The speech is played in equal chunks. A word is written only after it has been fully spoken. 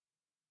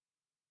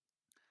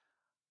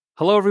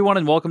Hello, everyone,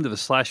 and welcome to the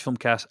Slash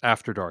Filmcast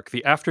After Dark,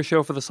 the after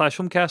show for the Slash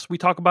Filmcast. We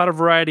talk about a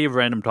variety of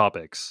random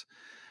topics.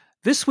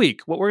 This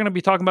week, what we're going to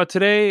be talking about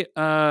today,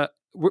 we're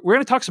going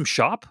to talk some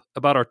shop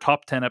about our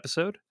top 10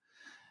 episode.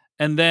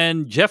 And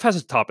then Jeff has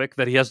a topic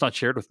that he has not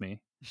shared with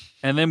me.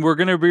 And then we're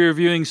going to be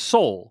reviewing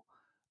Soul,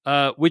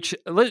 which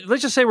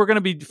let's just say we're going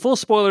to be full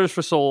spoilers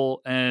for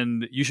Soul,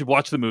 and you should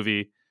watch the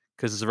movie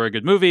because it's a very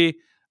good movie.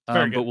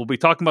 But we'll be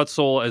talking about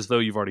Soul as though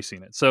you've already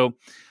seen it. So,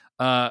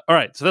 all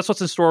right, so that's what's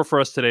in store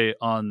for us today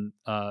on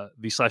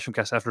the Slash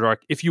Filmcast After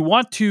Dark. If you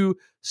want to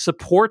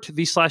support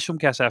the Slash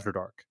Filmcast After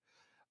Dark,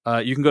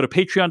 you can go to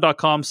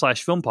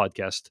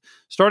patreon.com/filmpodcast.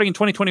 Starting in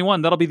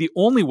 2021, that'll be the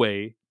only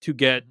way to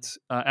get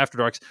After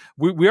Darks.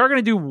 We are going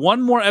to do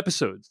one more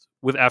episode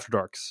with After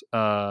Darks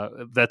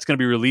that's going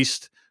to be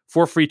released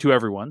for free to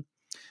everyone.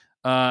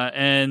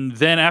 And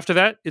then after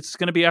that, it's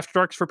going to be After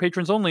Darks for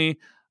patrons only.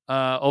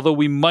 Although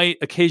we might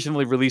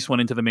occasionally release one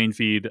into the main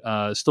feed,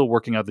 still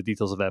working out the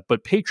details of that.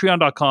 But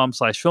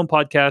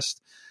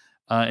patreon.com/filmpodcast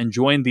and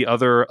join the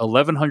other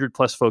 1,100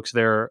 plus folks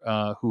there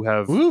who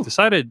have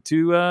decided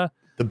to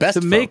the best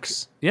to make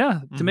folks.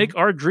 to make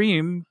our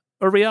dream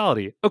a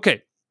reality.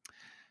 Okay,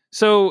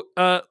 so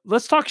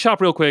let's talk shop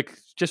real quick,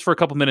 just for a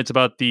couple minutes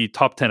about the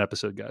top 10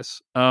 episode,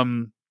 guys.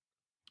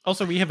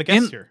 Also, we have a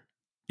guest here.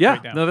 Yeah,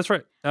 right now. No, that's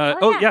right.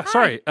 Hi.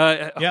 Sorry.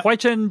 Huai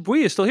Chen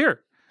Bui is still here.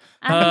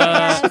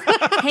 I'm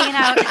hanging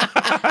out,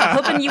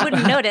 hoping you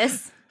wouldn't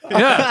notice.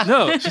 Yeah,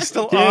 no, She's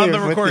still on the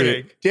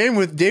recording. Dave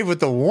with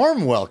the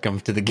warm welcome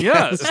to the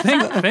guest.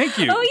 Yeah, thank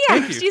you. Oh yeah,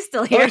 Thank you. she's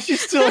still here. Oh,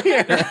 she's still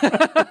here.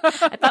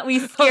 I thought we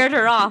scared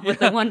her off with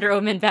the Wonder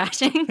Woman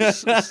bashing.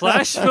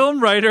 Slash film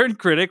writer and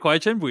critic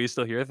Huai Chen Bui is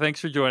still here. Thanks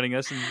for joining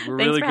us, and we're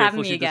Thanks really for grateful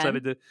having me she again.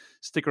 decided to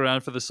stick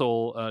around for the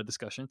Soul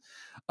discussion.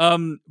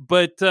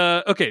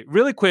 Okay,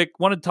 really quick,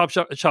 wanted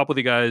to shop with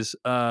you guys.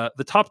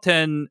 The top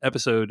 10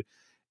 episode.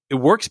 It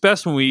works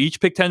best when we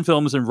each pick 10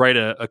 films and write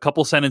a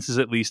couple sentences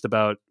at least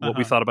about what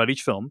we thought about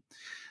each film.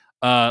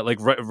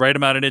 Write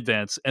them out in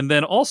advance. And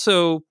then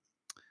also,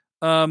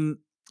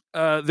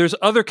 there's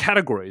other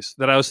categories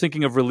that I was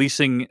thinking of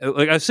releasing.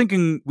 Like I was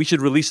thinking we should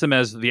release them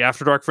as the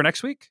After Dark for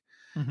next week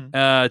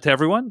to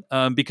everyone,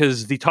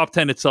 because the top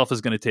 10 itself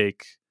is going to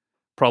take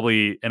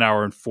probably an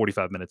hour and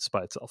 45 minutes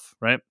by itself,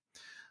 right?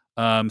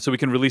 So we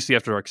can release the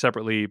After Dark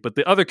separately. But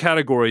the other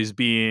categories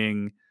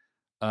being...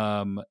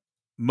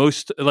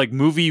 most like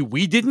movie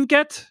we didn't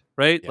get,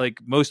 right? Yeah. Like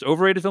most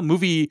overrated film,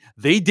 movie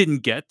they didn't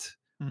get,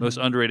 most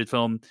underrated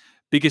film,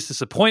 biggest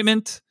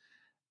disappointment,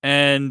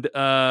 and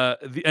one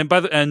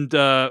of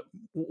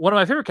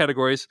my favorite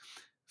categories,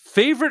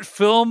 favorite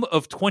film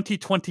of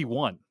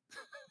 2021,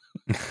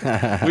 which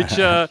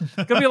gonna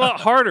be a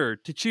lot harder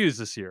to choose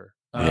this year.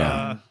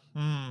 But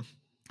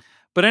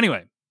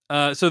anyway.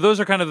 So those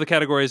are kind of the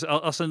categories.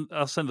 I'll send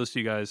those to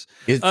you guys.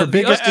 For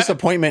biggest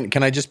disappointment,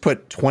 can I just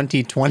put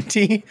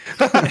 2020?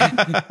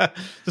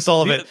 Just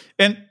all of it.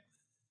 And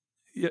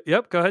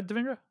yep, go ahead,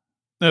 Devendra.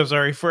 no,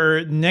 sorry,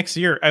 for next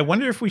year, I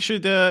wonder if we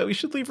should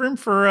leave room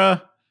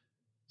for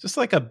just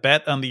like a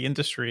bet on the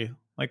industry.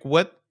 Like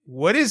what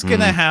is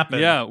going to happen?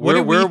 Yeah, where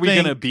are we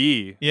going to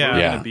be? Yeah. Where are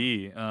we going to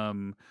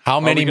be? How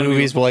many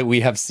movies will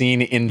we have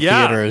seen in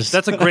theaters?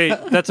 That's a great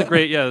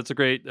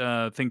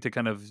thing to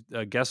kind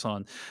of guess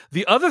on.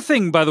 The other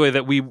thing, by the way,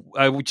 that we just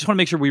want to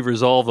make sure we've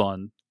resolved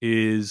on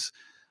is,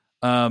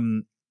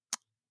 in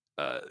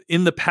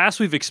the past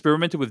we've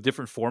experimented with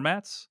different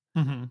formats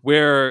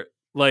where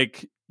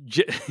like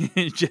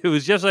it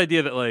was Jeff's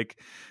idea that like,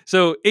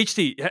 so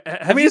HT,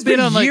 have you it's been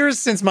on years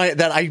since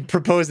that I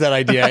proposed that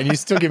idea, and you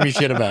still give me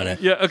shit about it.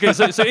 Yeah. Okay.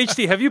 So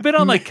HT, have you been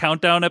on like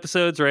countdown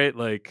episodes? Right.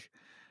 Like,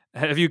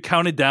 have you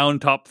counted down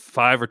top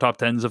 5 or top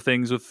 10s of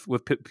things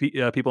with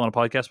people on a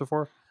podcast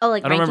before? Oh,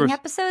 like ranking remember.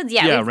 episodes?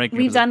 Yeah,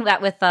 we've done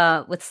that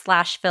with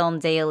Slash Film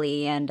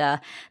Daily, and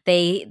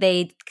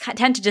they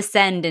tend to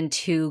descend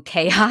into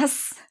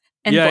chaos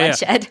and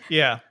bloodshed.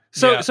 Yeah.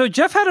 So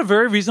Jeff had a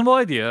very reasonable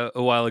idea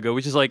a while ago,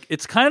 which is like,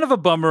 it's kind of a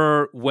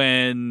bummer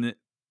when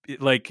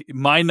like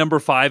my number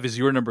 5 is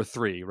your number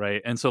 3,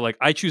 right? And so like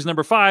I choose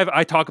number 5,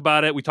 I talk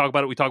about it, we talk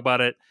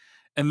about it.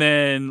 And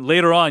then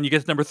later on you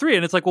get to number 3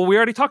 and it's like, well, we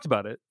already talked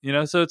about it, you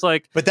know? So it's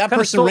like, but that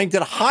person ranked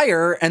it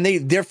higher and they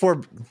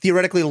therefore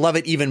theoretically love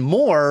it even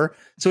more.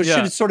 So it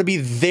should sort of be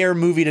their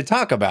movie to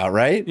talk about,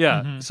 right?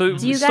 Yeah. So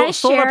do you guys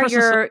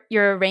share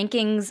your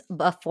rankings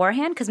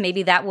beforehand? Because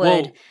maybe that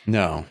would...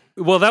 No.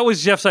 Well, that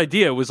was Jeff's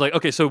idea. It was like,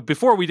 okay, so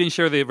before we didn't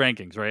share the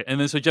rankings, right? And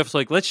then so Jeff's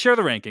like, let's share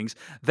the rankings.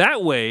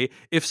 That way,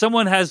 if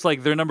someone has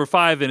like their number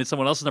 5 and it's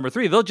someone else's number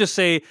 3, they'll just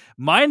say,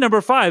 my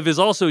number 5 is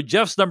also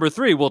Jeff's number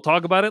 3. We'll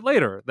talk about it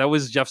later. That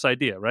was Jeff's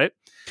idea, right?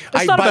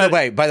 By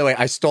the way,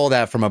 I stole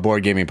that from a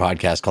board gaming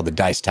podcast called The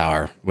Dice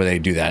Tower, where they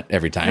do that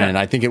every time. Yeah. And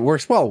I think it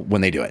works well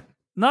when they do it.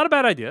 Not a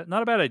bad idea.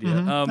 Not a bad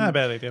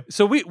idea.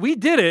 So we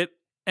did it,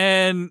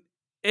 and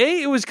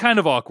A, it was kind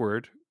of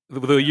awkward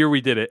the year we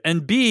did it,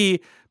 and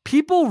B,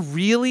 people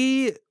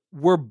really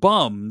were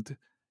bummed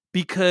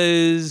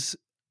because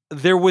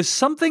there was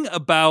something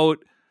about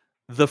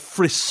the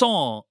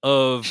frisson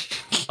of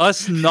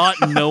us not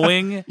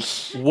knowing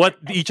what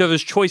each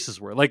other's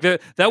choices were. Like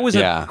that was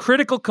a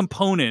critical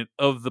component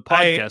of the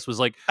podcast. Was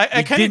like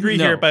I kind of agree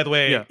here. By the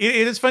way, Yeah.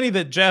 it is funny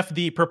that Jeff,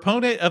 the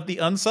proponent of the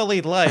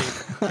Unsullied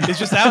Life, is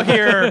just out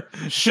here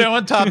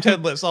showing top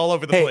 10 lists all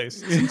over the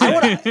place.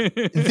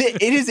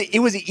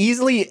 It was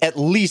easily at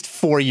least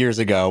 4 years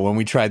ago when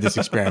we tried this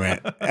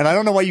experiment, and I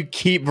don't know why you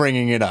keep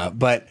bringing it up,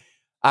 but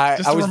I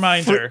was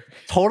reminder.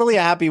 Totally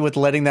happy with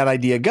letting that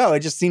idea go. It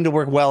just seemed to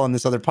work well in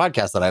this other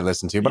podcast that I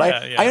listened to. But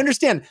I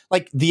understand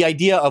like the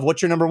idea of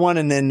what's your number one,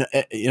 and then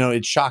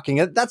it's shocking.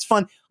 That's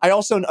fun. I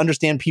also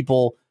understand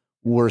people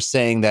were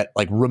saying that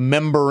like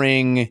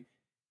remembering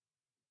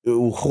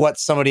what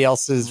somebody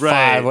else's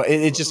five.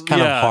 It's just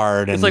kind of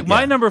hard. It's like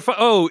my number five.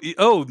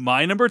 Oh,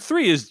 my number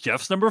 3 is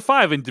Jeff's number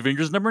 5 and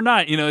Devinger's number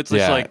 9. It's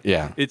just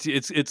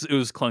it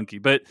was clunky.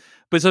 But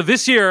so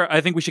this year, I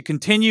think we should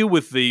continue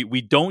with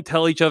we don't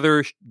tell each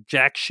other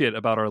jack shit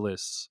about our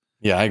lists.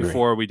 Yeah, I agree.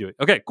 Before we do it.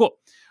 Okay, cool.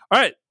 All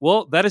right.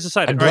 Well, that is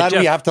decided. I'm glad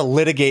we have to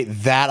litigate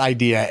that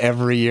idea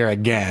every year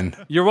again.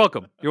 You're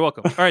welcome. All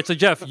right. So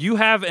Jeff, you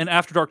have an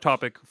After Dark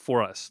topic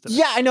for us today.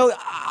 Yeah, I know.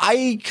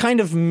 I kind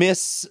of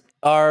miss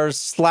our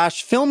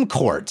 /film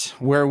court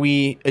where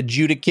we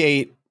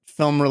adjudicate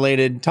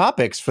film-related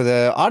topics for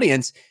the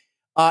audience.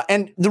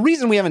 And the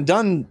reason we haven't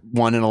done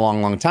one in a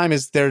long, long time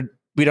is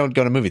we don't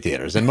go to movie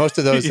theaters. And most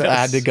of those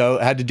had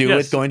to do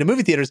with going to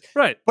movie theaters.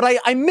 Right. But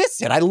I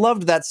miss it. I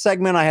loved that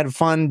segment. I had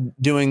fun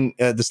doing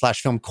the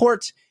 /film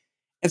court.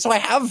 And so I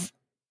have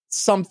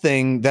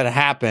something that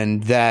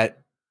happened that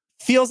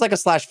feels like a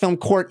 /film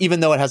court, even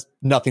though it has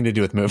nothing to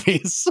do with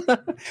movies.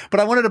 But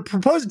I wanted to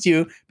propose it to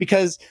you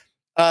because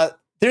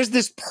there's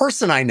this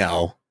person I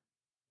know.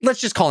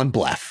 Let's just call him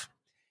Blef.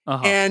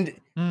 Uh-huh. And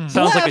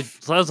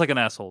sounds like an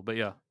asshole, but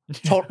yeah.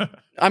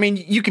 I mean,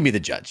 you can be the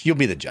judge. You'll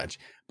be the judge.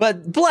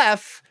 But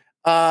Blef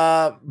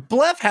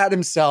had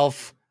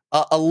himself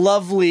a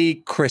lovely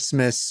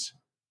Christmas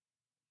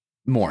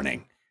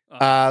morning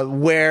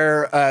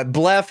where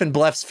Blef and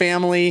Blef's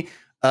family,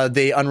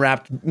 they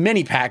unwrapped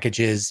many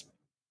packages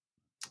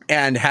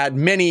and had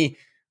many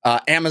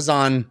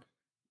Amazon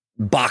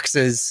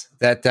boxes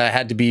that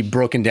had to be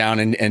broken down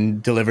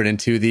and delivered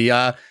into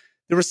the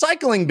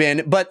recycling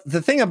bin. But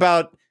the thing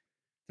about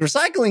the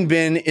recycling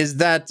bin is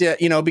that,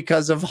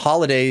 because of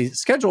holiday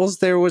schedules,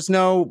 there was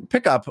no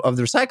pickup of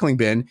the recycling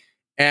bin.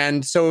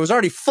 And so it was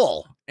already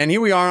full. And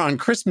here we are on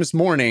Christmas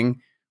morning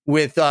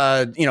with,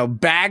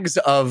 bags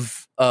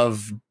of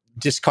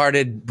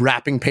discarded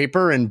wrapping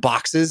paper and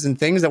boxes and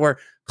things that were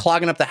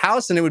clogging up the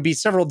house. And it would be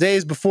several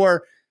days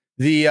before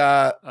the...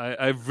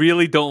 I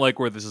really don't like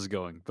where this is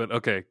going, but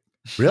okay.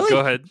 Really? Go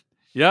ahead.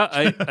 Yeah,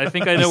 I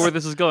think I know where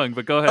this is going,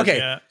 but go ahead. Okay,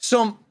 yeah.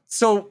 So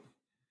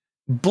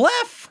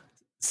Blef,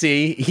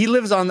 see, he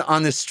lives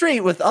on the street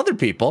with other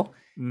people,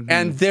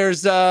 and there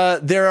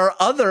are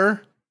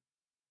other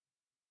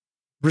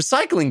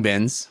recycling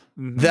bins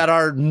that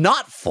are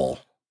not full.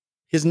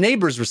 His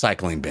neighbor's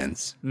recycling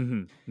bins.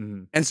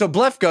 And so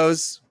Blef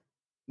goes,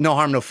 no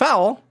harm, no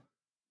foul.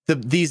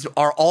 These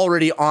are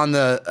already on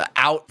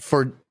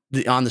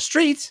the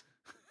street.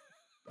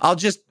 I'll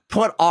just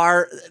put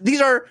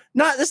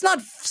it's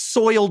not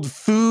soiled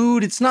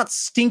food. It's not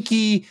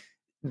stinky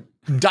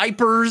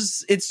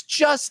diapers. It's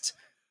just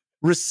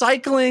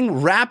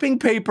recycling, wrapping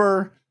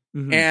paper,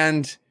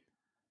 and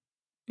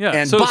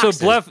so boxes.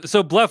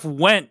 So Blef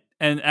went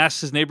and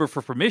asked his neighbor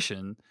for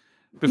permission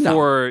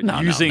before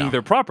using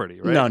their property,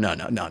 right?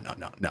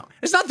 No.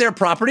 It's not their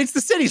property. It's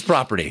the city's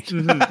property.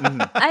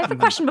 I have a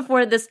question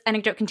before this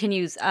anecdote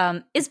continues.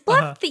 Is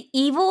Blef the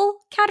evil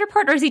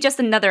counterpart, or is he just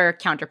another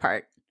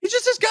counterpart? He's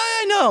just this guy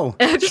I know.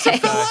 Okay. Just a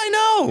fella I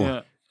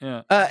know.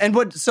 Yeah.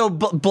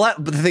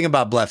 The thing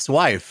about Blef's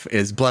wife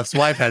is Blef's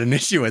wife had an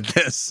issue with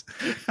this.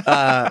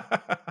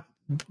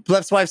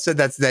 Blef's wife said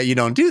that you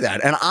don't do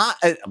that.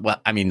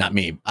 And not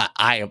me.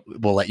 I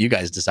will let you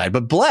guys decide.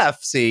 But Blef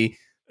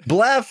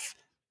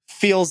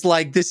feels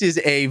like this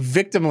is a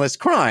victimless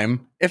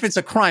crime, if it's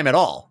a crime at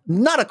all.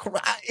 Not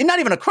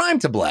even a crime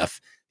to Blef.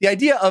 The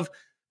idea of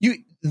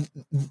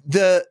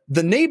the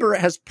neighbor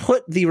has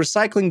put the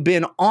recycling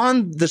bin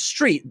on the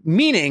street,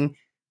 meaning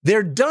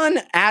they're done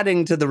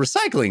adding to the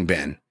recycling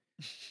bin,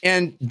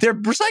 and their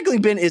recycling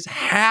bin is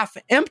half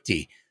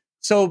empty.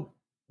 So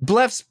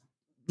Blef's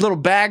little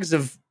bags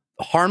of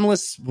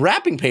harmless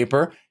wrapping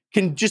paper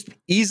can just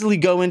easily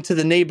go into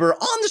the neighbor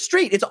on the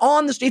street. It's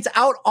on the street. It's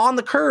out on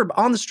the curb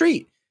on the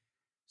street.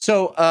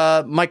 So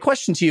my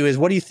question to you is,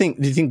 what do you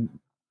think? Do you think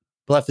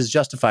Blef is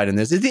justified in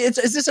this? Is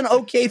this an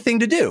okay thing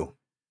to do?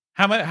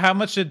 How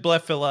much did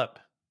Blef fill up?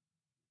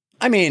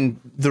 I mean,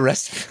 the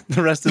rest of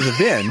the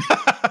bin.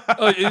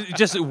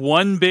 Just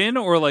one bin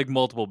or like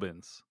multiple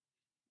bins?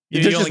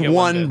 There's just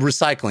one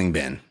recycling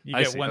bin. You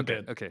get one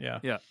bin. Okay.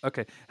 Yeah.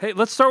 Okay. Hey,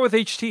 let's start with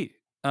HT.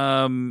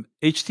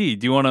 HT,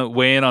 do you want to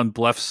weigh in on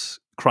Blef's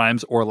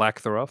crimes or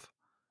lack thereof?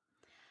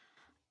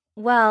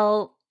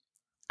 Well,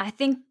 I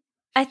think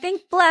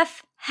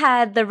Blef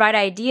had the right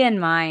idea in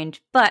mind,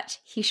 but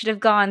he should have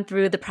gone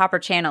through the proper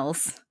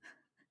channels.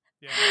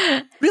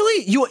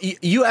 Really?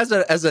 You as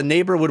a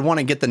neighbor would want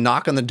to get the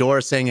knock on the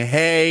door saying,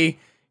 "Hey,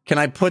 can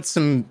I put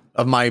some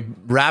of my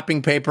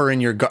wrapping paper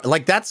in your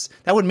like that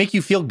would make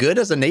you feel good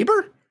as a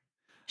neighbor?"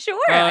 Sure,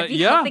 I'd be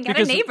helping out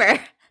a neighbor.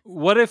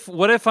 What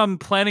if I'm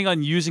planning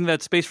on using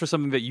that space for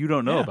something that you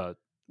don't know about?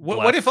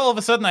 What if all of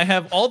a sudden I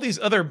have all these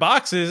other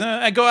boxes and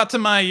I go out to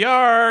my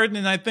yard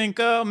and I think,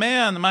 oh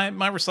man, my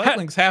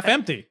recycling's half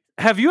empty.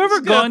 Have you ever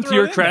gone to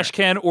your trash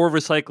can or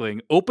recycling,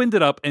 opened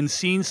it up, and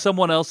seen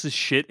someone else's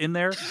shit in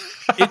there?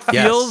 It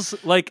feels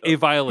like a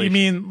violation.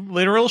 You mean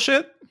literal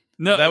shit?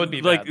 No, that would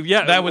be like bad.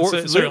 Yeah, that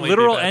would certainly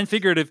literal be bad. And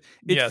figurative.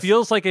 It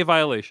feels like a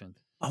violation.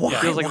 Why? It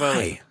feels like a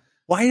violation.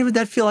 Why would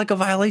that feel like a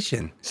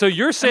violation? So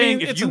you're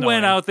saying if you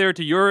went out there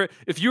to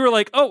if you were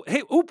like, oh,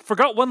 hey,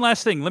 forgot one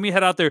last thing. Let me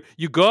head out there.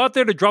 You go out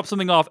there to drop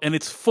something off and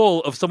it's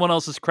full of someone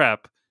else's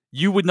crap.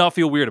 You would not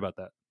feel weird about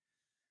that.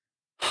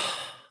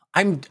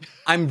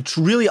 I'm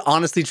really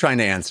honestly trying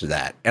to answer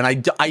that. And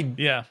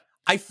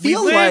I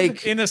feel we live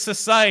like in a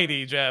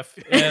society, Jeff.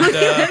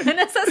 And, in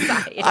a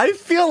society. I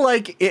feel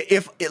like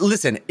if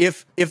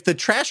the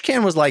trash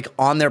can was like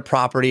on their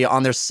property,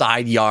 on their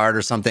side yard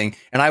or something,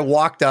 and I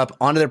walked up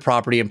onto their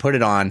property and put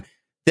it on,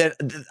 that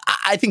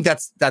I think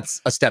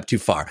that's a step too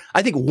far.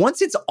 I think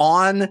once it's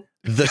on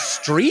the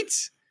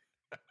street,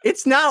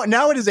 it's now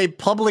it is a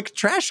public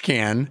trash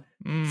can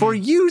for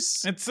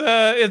use. It's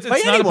not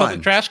a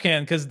public trash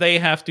can because they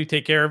have to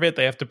take care of it.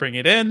 They have to bring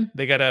it in.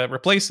 They got to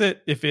replace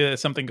it if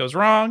something goes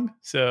wrong.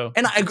 So,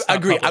 and I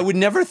agree. Public. I would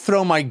never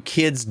throw my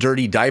kids'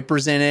 dirty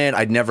diapers in it.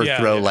 I'd never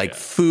throw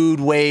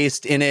food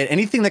waste in it.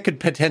 Anything that could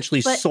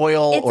potentially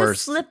soil or a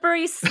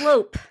slippery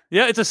slope.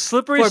 Yeah, it's a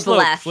slippery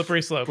slope.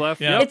 Slippery slope.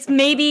 Yeah. It's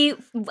maybe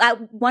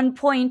at one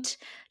point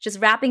just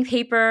wrapping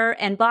paper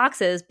and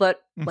boxes,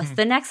 but what's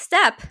the next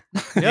step?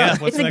 Yeah,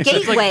 it's a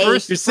gateway.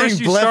 Like you're saying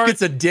Bleph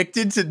gets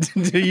addicted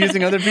to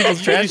using other people's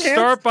trash cans? You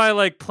start by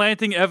like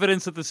planting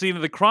evidence at the scene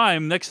of the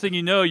crime. Next thing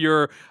you know,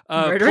 you're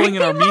pulling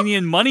an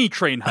Armenian money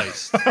train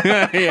heist.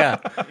 Yeah.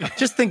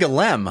 Just think of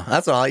Lem.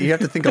 That's all. You have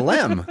to think of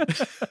Lem.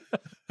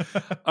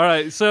 All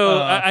right.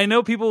 So I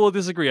know people will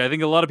disagree. I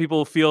think a lot of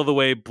people feel the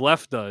way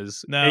Bleph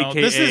does, aka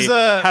this is,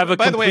 have a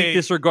complete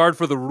disregard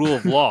for the rule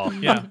of law.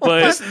 Yeah.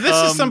 But this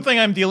is something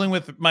I'm dealing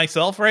with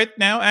myself right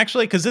now,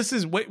 actually, because this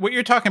is what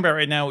you're talking about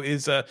right now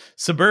is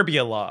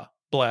suburbia law,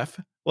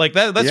 Bleph. Like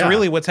that's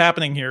really what's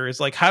happening here is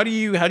like how do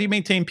you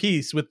maintain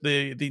peace with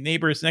the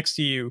neighbors next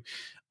to you?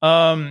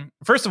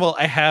 First of all,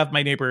 I have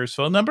my neighbors'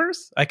 phone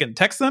numbers. I can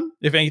text them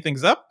if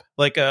anything's up.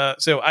 Like,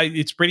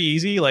 it's pretty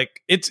easy.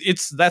 Like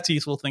that's a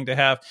useful thing to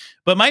have.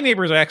 But my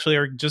neighbors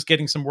are just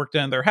getting some work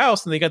done in their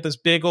house, and they got this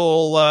big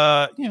old,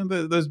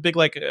 those big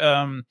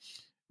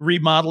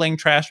remodeling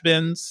trash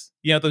bins.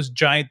 Those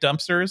giant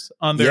dumpsters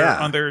on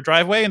their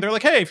driveway, and they're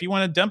like, hey, if you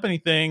want to dump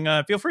anything,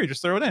 feel free,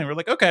 just throw it in. And we're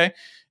like, okay,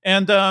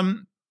 and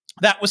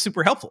that was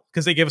super helpful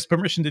because they gave us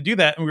permission to do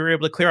that, and we were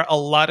able to clear out a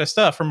lot of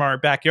stuff from our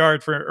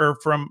backyard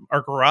from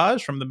our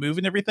garage, from the move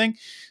and everything.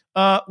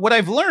 What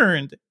I've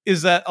learned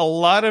is that a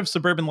lot of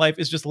suburban life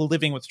is just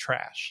living with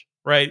trash,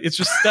 right? It's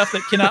just stuff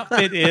that cannot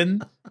fit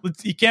in.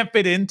 You can't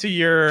fit into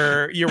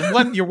your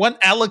one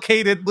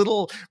allocated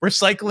little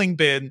recycling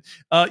bin.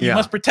 You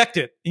must protect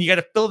it, and you got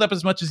to fill it up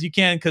as much as you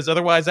can because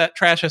otherwise that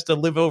trash has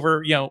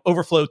to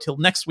overflow till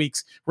next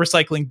week's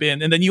recycling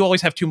bin, and then you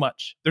always have too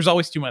much. There's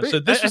always too much. So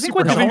I think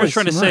what you're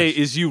trying to say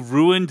is you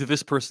ruined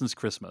this person's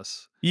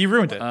Christmas. You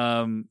ruined it.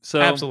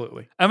 So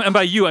absolutely. And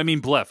by you, I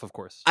mean Bleph, of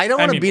course. I don't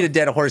want to beat a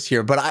dead horse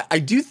here, but I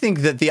do think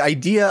that the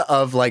idea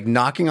of like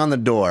knocking on the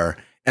door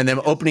and then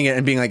opening it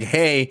and being like,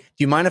 hey, do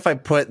you mind if I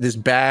put this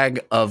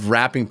bag of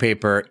wrapping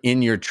paper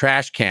in your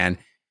trash can?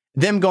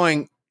 Them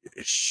going,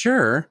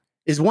 sure,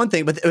 is one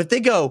thing. But if they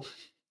go,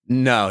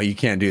 no, you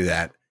can't do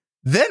that.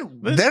 Then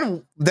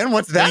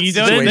what's that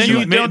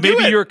situation? Maybe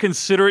you're a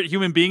considerate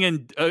human being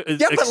and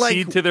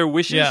accede to their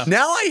wishes. Yeah.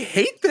 Now I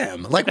hate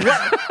them. Like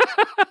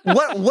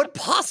what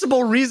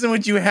possible reason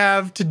would you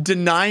have to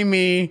deny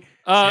me?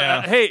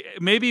 Hey,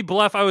 maybe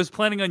Bleph, I was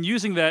planning on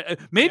using that.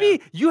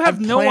 Maybe you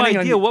have no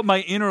idea what my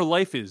inner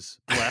life is,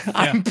 Bleph.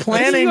 I'm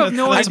planning. You have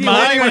no idea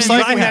my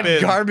recycling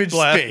bin, garbage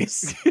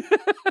space.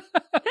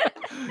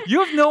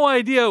 You have no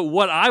idea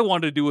what I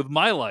want to do with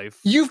my life.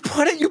 You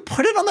put it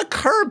on the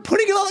curb.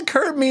 Putting it on the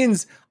curb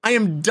means I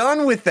am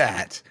done with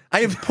that.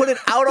 I have put it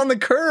out on the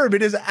curb.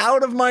 It is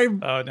out of my.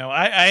 Oh no!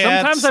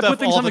 Sometimes I put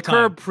things on the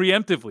curb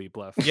preemptively,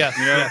 Bleph. Yes.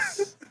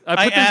 Yes.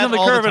 I put things on the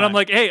curb and I'm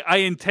like, hey, I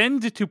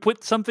intend to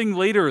put something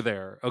later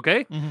there.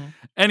 Okay. Mm-hmm.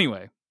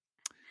 Anyway,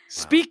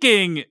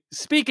 speaking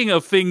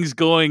of things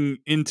going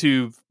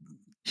into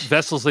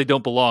vessels they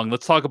don't belong,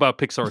 let's talk about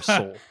Pixar's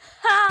Soul.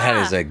 That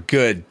is a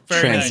good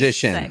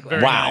transition. Nice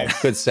wow,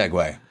 good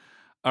segue.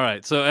 All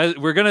right, so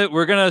we're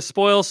gonna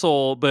spoil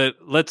Soul, but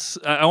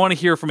I want to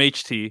hear from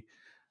HT,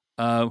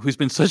 who's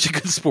been such a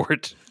good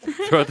sport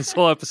throughout this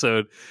whole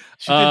episode.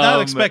 She did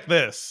not expect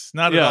this,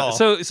 not at all.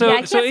 So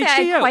I can't say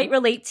I quite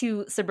relate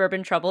to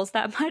suburban troubles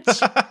that much,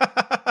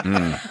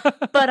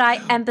 but I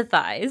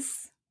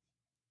empathize.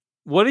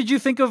 What did you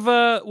think of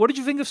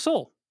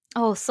Soul?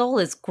 Oh, Soul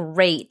is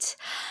great.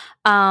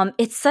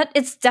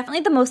 It's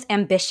definitely the most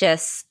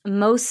ambitious,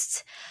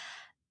 most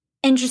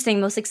interesting,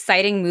 most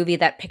exciting movie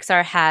that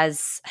Pixar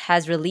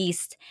has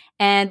released.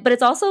 But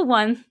it's also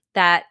one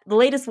that the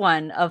latest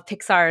one of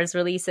Pixar's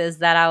releases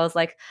that I was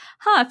like,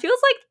 it feels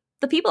like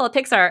the people at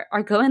Pixar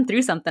are going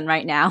through something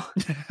right now.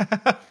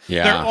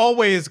 Yeah. They're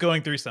always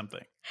going through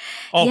something.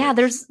 Always. Yeah,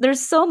 there's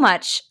so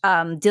much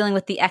dealing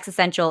with the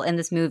existential in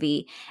this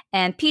movie.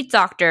 And Pete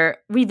Docter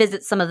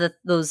revisits some of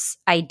those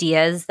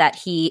ideas that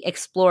he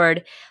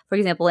explored, for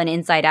example, in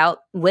Inside Out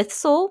with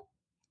Soul,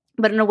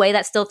 but in a way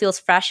that still feels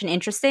fresh and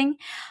interesting.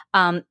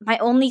 My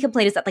only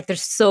complaint is that like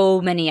there's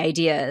so many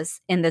ideas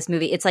in this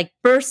movie. It's like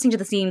bursting to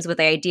the seams with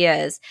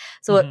ideas.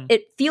 So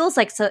it feels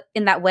like, so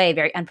in that way,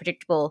 very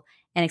unpredictable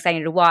and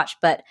exciting to watch.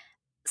 But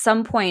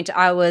some point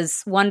I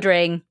was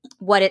wondering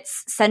what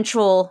its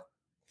central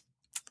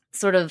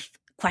sort of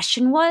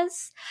question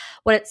was,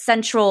 what its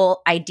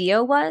central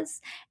idea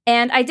was.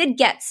 And I did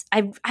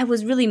I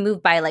was really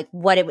moved by like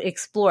what it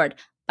explored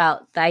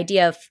about the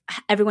idea of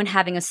everyone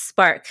having a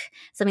spark,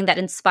 something that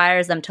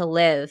inspires them to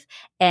live,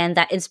 and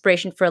that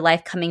inspiration for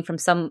life coming from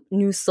some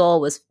new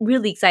soul was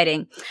really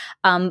exciting.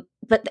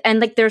 But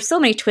there's so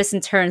many twists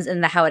and turns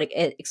in how it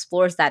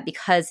explores that,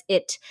 because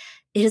it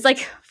is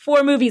like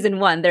 4 movies in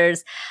one.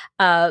 There's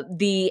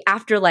the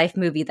afterlife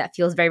movie that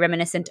feels very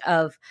reminiscent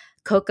of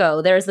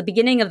Coco. There's the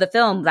beginning of the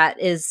film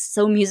that is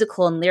so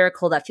musical and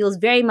lyrical that feels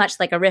very much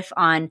like a riff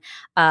on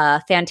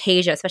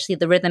Fantasia, especially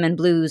the rhythm and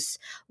blues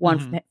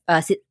one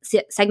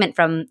segment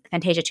from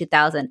Fantasia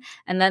 2000.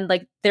 And then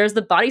like there's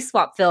the body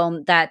swap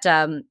film that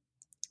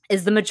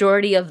is the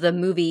majority of the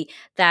movie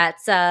that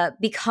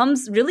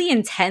becomes really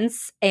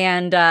intense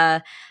and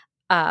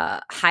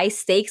high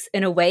stakes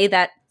in a way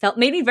that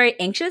made me very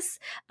anxious.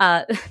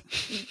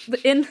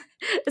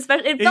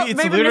 Especially, it felt it's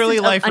very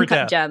literally life or Uncut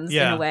death. Gems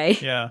in a way.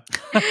 Yeah.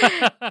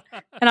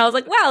 And I was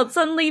like, wow!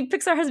 Suddenly,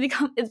 Pixar has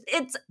become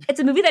it's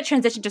a movie that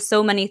transitioned to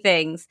so many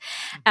things,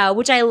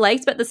 which I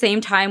liked, but at the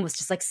same time was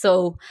just like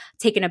so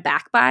taken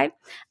aback by.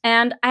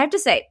 And I have to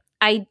say,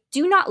 I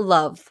do not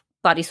love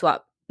body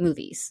swap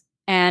movies,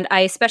 and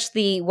I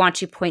especially want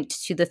to point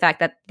to the fact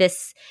that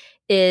this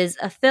is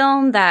a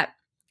film that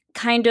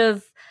kind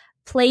of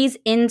plays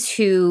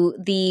into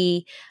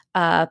the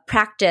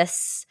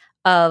practice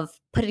of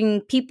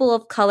putting people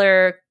of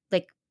color,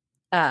 like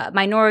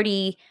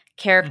minority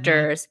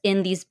characters,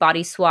 in these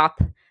body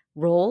swap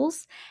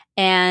roles.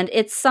 And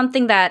it's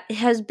something that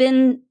has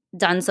been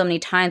done so many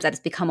times that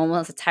it's become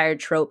almost a tired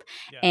trope.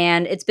 Yeah.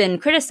 And it's been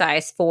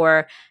criticized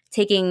for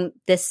taking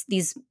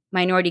these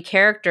minority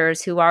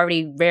characters who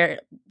already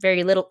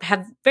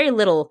have very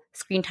little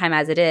screen time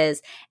as it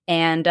is,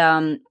 and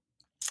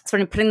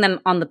sort of putting them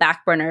on the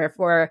back burner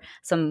for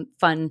some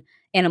fun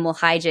animal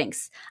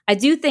hijinks. I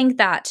do think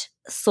that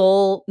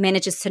Soul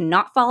manages to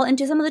not fall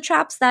into some of the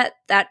traps that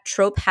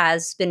trope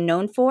has been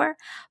known for,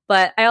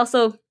 but I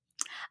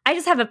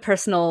just have a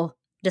personal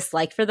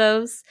dislike for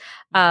those.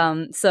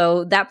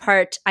 So that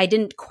part I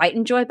didn't quite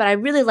enjoy, but I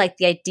really liked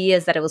the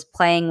ideas that it was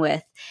playing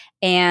with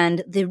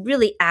and the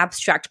really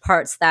abstract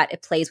parts that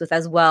it plays with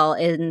as well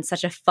in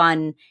such a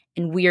fun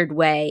and weird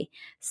way.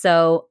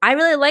 So I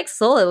really liked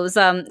Soul. It was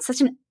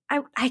such an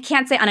I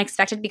can't say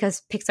unexpected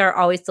because Pixar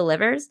always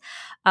delivers,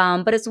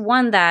 but it's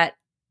one that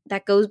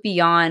goes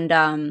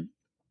beyond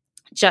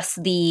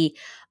just the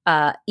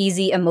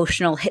easy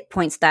emotional hit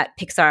points that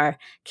Pixar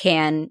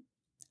can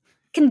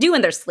do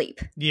in their sleep.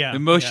 Yeah,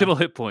 emotional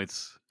hit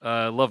points.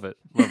 Love it.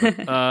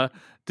 Devindra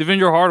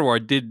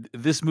Hardawar, did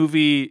this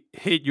movie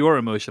hit your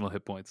emotional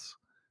hit points?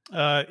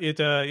 It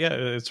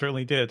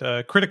certainly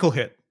did. Critical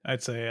hit,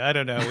 I'd say. I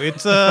don't know.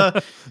 It's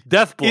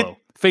death blow,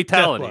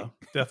 fatality.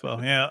 Death blow.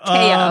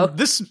 Yeah.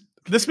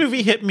 This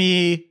movie hit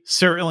me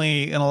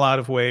certainly in a lot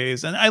of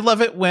ways, and I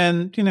love it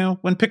when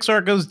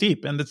Pixar goes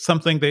deep, and it's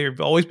something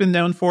they've always been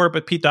known for.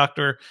 But Pete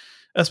Docter,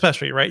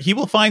 especially, right? He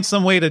will find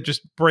some way to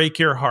just break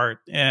your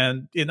heart.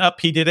 And in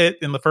Up, he did it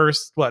in the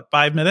first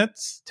 5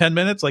 minutes, 10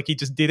 minutes. Like he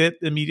just did it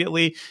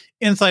immediately.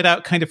 Inside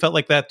Out kind of felt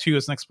like that too,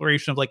 as an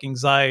exploration of like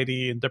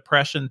anxiety and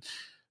depression.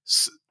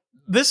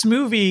 This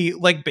movie,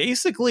 like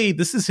basically,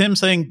 this is him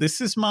saying, "This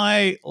is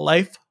my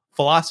life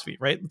philosophy,"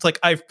 right? It's like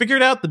I've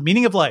figured out the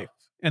meaning of life,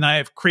 and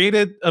I've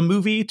created a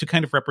movie to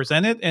kind of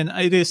represent it, and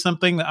it is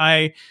something that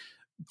I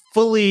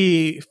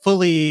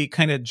fully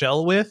kind of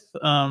gel with.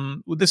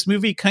 This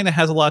movie kind of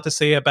has a lot to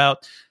say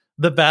about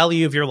the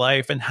value of your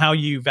life and how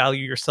you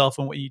value yourself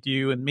and what you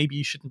do, and maybe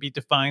you shouldn't be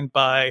defined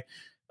by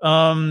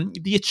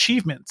the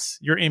achievements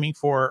you're aiming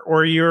for,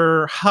 or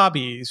your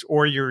hobbies,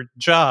 or your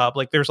job.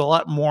 Like there's a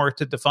lot more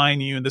to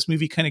define you, and this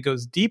movie kind of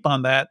goes deep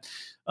on that.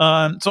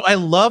 So I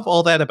love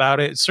all that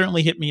about it. It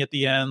certainly hit me at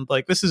the end.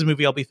 Like this is a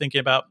movie I'll be thinking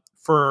about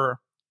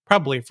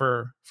probably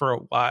for a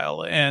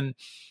while. And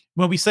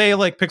when we say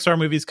like Pixar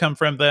movies come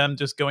from them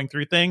just going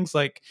through things,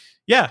 like,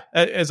 yeah,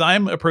 as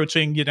I'm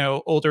approaching,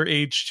 older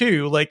age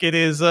too, like it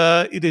is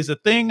a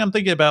thing I'm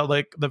thinking about,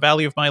 like the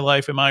value of my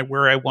life. Am I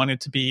where I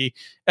wanted to be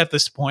at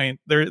this point?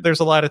 There's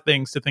a lot of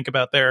things to think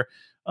about there.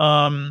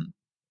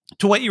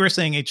 To what you were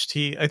saying,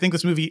 HT, I think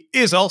this movie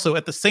is also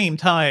at the same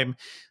time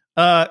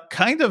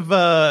kind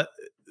of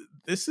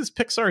this is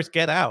Pixar's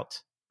Get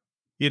Out.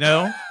 You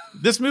know,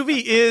 this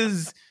movie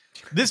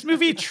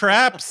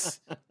traps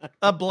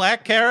a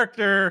black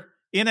character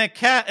in a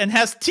cat and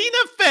has Tina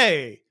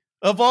Fey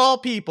of all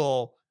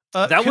people.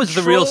 That was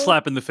the real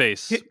slap in the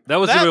face. That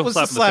was the real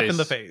slap in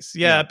the face.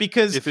 Yeah,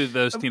 because if that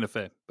was Tina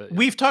Fey. But,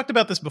 we've talked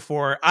about this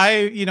before.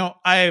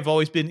 I've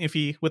always been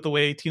iffy with the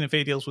way Tina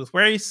Fey deals with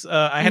race.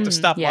 I had to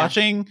stop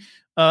watching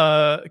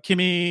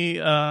Kimmy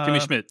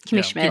Schmidt.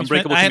 Kimmy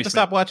Schmidt. I had to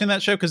stop watching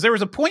that show because there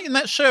was a point in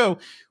that show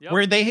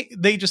where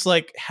they just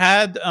like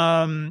had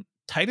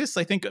Titus,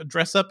 I think,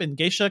 dress up in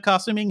geisha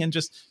costuming and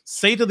just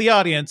say to the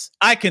audience,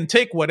 I can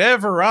take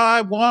whatever I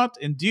want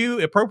and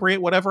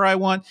appropriate whatever I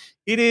want.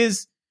 It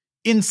is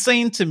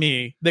insane to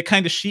me that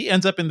kind of she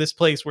ends up in this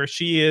place where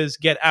she is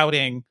get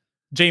outing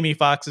Jamie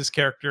Foxx's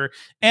character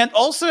and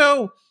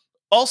also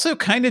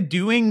kind of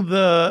doing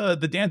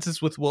the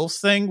Dances with Wolves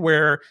thing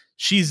where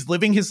she's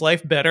living his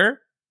life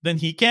better than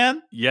he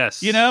can.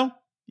 Yes. You know?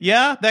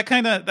 Yeah, that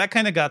kind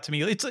of got to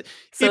me. It's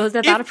is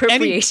that not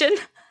appropriation?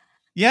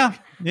 Yeah.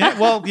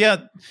 Well,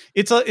 yeah.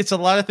 It's a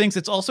lot of things.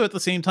 It's also at the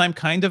same time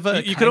kind of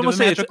a you could almost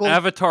say magical... it's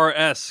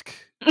Avatar-esque.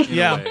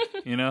 Yeah.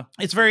 You know?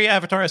 It's very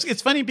Avatar-esque.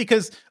 It's funny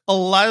because a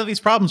lot of these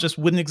problems just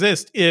wouldn't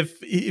exist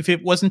if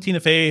it wasn't Tina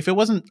Fey, if it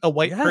wasn't a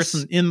white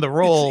person in the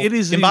role. It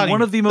is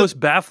one of the most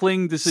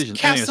baffling decisions.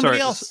 Cast somebody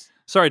else.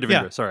 Sorry,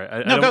 Devendra. Yeah.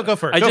 Sorry. Go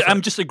for it.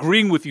 I'm just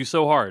agreeing with you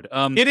so hard.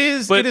 It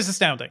is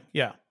astounding.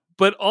 Yeah.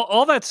 But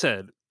all that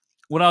said,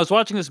 when I was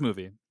watching this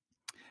movie,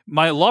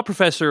 my law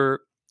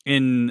professor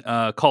in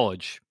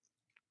college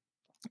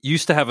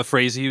used to have a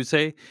phrase he would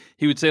say.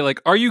 He would say,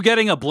 like, are you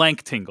getting a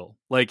blank tingle?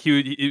 Like,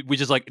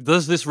 which is like,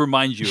 does this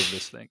remind you of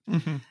this thing?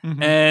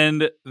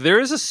 And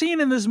there is a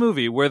scene in this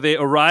movie where they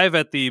arrive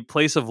at the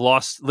place of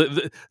lost,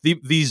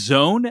 the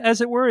zone, as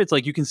it were. It's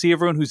like you can see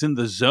everyone who's in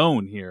the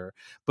zone here.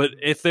 But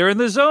if they're in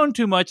the zone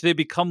too much, they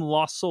become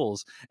lost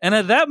souls. And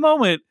at that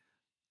moment,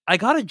 I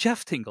got a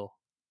Jeff tingle.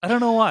 I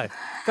don't know why.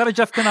 Got a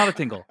Jeff Kanata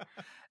tingle.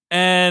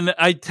 And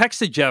I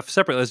texted Jeff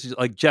separately.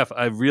 Like, Jeff,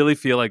 I really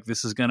feel like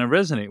this is going to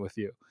resonate with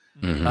you.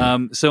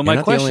 Mm-hmm. So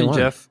my question,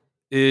 Jeff,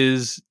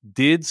 is: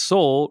 did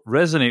Soul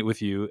resonate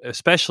with you,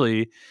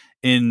 especially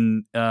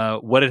in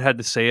what it had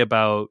to say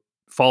about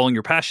following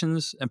your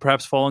passions and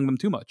perhaps following them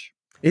too much?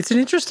 It's an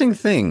interesting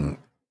thing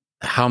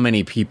how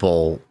many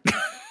people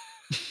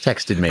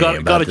texted me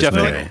about this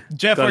movie.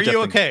 Jeff, are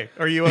you okay?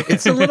 Are you okay?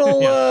 It's a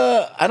little.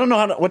 I don't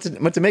know what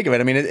to make of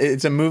it. I mean,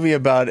 it's a movie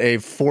about a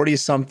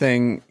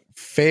 40-something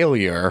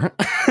failure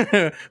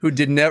who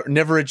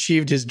never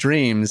achieved his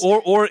dreams,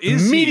 or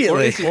is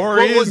immediately, he?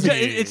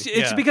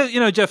 It's because, you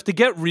know, Jeff, to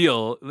get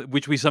real,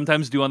 which we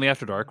sometimes do on the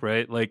After Dark,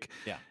 right? Like,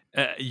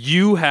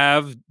 you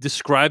have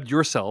described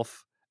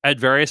yourself at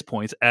various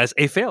points as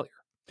a failure,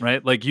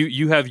 right? Like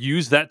you have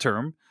used that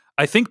term,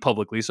 I think,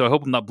 publicly. So I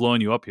hope I'm not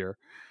blowing you up here.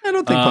 I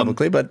don't think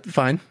publicly, but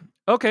fine.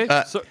 Okay,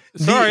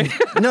 sorry.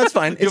 No, it's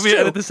fine. It's true.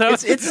 Edit this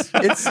out?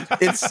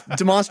 It's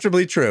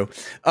demonstrably true.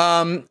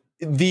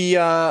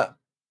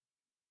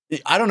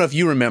 I don't know if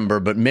you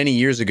remember, but many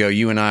years ago,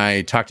 you and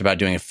I talked about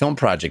doing a film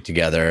project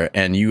together,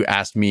 and you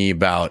asked me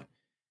about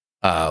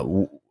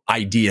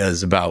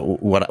ideas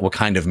about what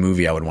kind of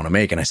movie I would want to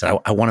make, and I said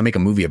I want to make a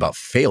movie about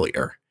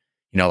failure.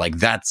 You know, like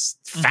that's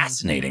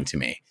fascinating to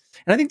me,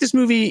 and I think this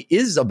movie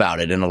is about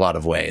it in a lot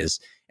of ways.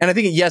 And I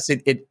think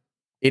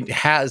it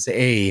has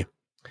a,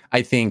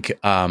 I think,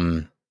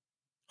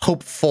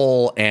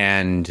 hopeful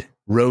and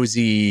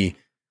rosy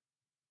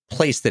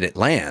place that it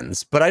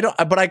lands, but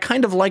I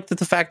kind of like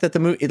the fact that the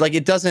movie, like,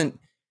 it doesn't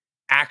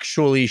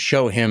actually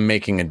show him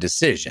making a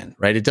decision,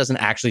 right? It doesn't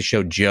actually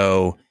show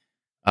Joe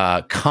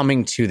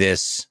coming to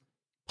this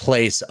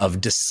place of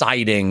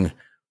deciding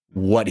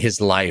what his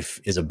life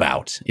is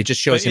about. It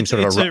just shows him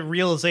sort of a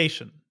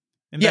realization.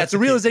 Yeah, it's a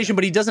realization,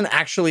 but he doesn't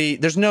actually.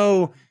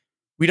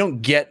 We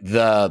don't get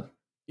the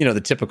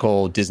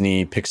typical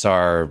Disney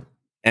Pixar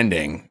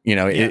ending. You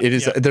know, it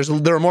is.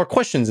 There are more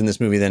questions in this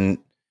movie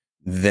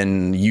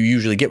than you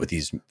usually get with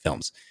these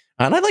films.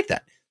 And I like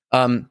that.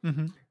 I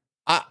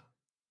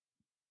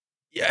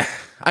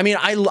mean,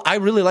 I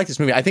really like this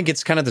movie. I think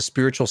it's kind of the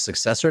spiritual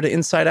successor to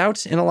Inside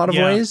Out in a lot of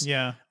ways.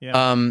 Yeah.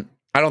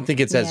 I don't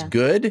think it's as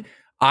good.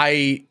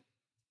 I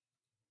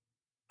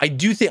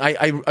do think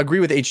I agree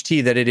with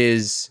HT that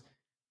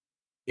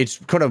it's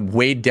kind of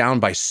weighed down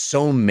by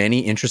so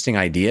many interesting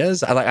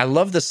ideas. I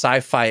love the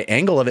sci-fi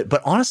angle of it,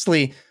 but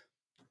honestly,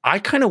 I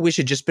kind of wish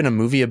it'd just been a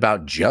movie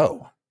about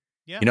Joe.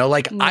 Yeah. You know,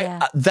 like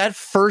that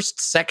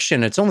first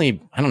section, it's only,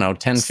 I don't know,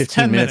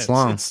 10 minutes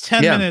long. It's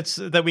 10 minutes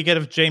that we get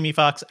of Jamie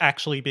Foxx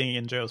actually being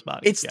in Joe's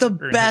body. It's the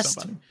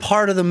best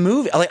part of the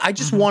movie. Like, I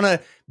just want to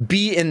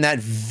be in that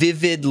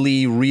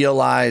vividly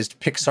realized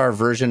Pixar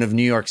version of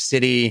New York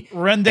City.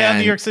 Run down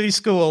New York City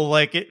school.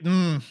 Like, it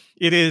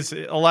is,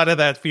 a lot of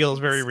that feels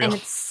very real. And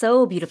it's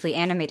so beautifully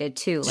animated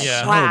too. Like,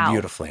 wow. So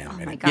beautifully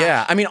animated.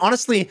 Yeah. I mean,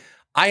 honestly,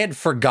 I had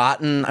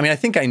forgotten. I mean, I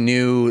think I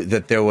knew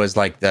that there was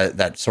like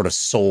that sort of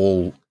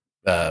soul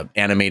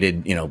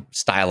animated,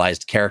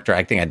 stylized character.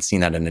 I think I'd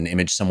seen that in an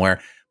image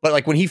somewhere. But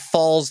like when he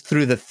falls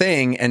through the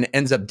thing and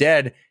ends up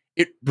dead,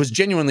 it was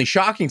genuinely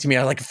shocking to me.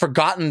 I like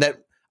forgotten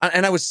that,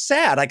 and I was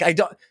sad. Like I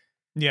don't.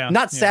 Yeah.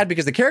 Not sad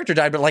because the character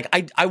died, but like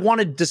I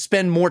wanted to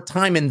spend more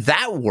time in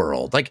that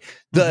world. Like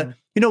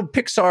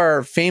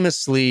Pixar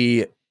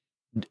famously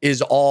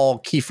is all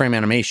keyframe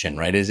animation,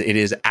 right? It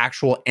is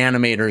actual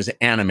animators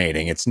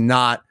animating. It's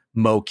not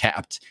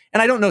mocapped.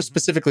 And I don't know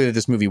specifically that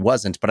this movie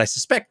wasn't, but I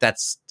suspect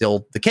that's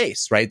still the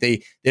case, right?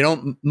 They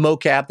don't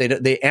mocap,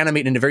 they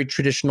animate in a very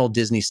traditional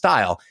Disney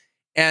style.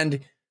 And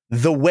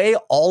the way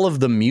all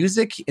of the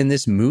music in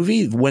this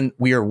movie, when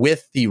we are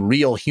with the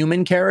real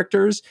human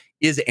characters,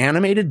 is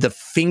animated, the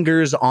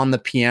fingers on the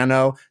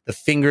piano, the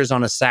fingers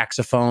on a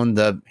saxophone,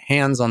 the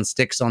hands on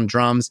sticks on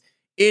drums,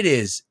 it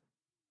is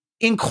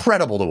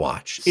incredible to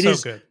watch. It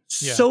is good.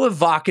 Yeah. So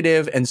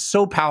evocative and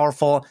so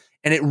powerful,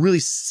 and it really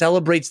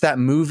celebrates that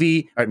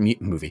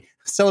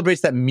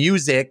celebrates that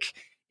music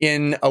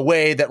in a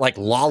way that like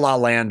La La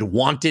Land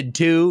wanted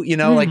to,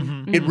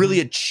 it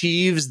really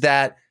achieves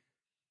that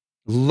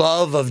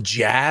love of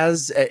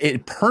jazz.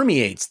 It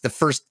permeates the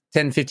first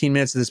 10, 15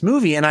 minutes of this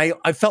movie. And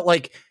I felt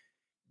like,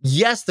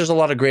 yes, there's a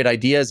lot of great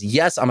ideas.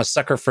 Yes, I'm a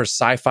sucker for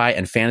sci-fi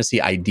and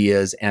fantasy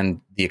ideas and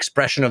the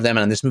expression of them.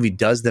 And this movie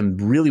does them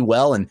really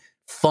well and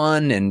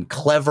fun and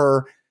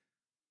clever.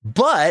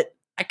 But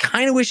I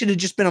kind of wish it had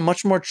just been a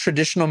much more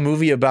traditional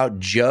movie about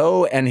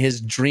Joe and his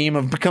dream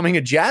of becoming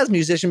a jazz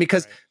musician,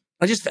 because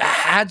I just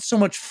had so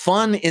much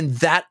fun in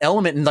that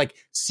element and like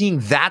seeing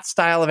that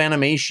style of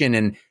animation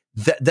and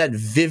that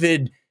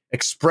vivid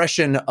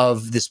expression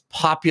of this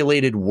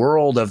populated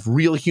world of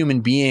real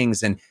human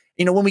beings. And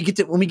when we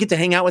get to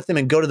hang out with them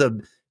and go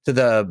to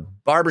the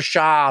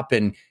barbershop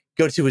and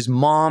go to his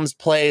mom's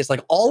place,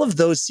 like all of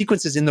those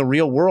sequences in the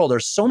real world are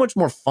so much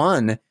more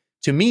fun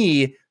to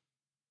me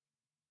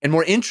and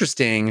more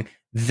interesting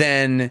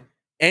than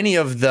any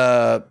of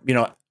the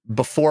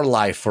before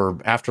life or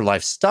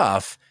afterlife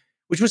stuff,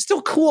 which was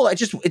still cool. It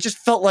just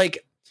felt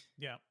like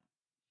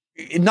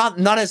not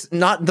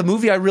the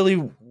movie I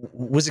really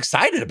was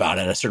excited about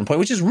at a certain point,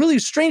 which is really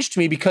strange to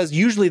me because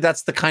usually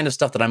that's the kind of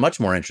stuff that I'm much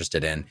more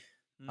interested in.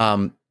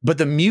 But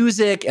the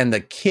music and the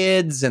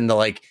kids and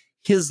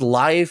his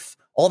life,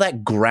 all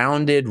that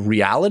grounded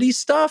reality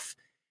stuff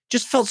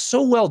just felt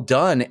so well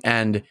done.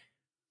 And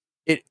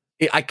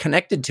I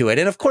connected to it.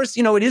 And of course,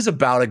 it is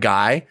about a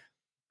guy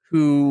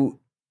who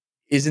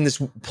is in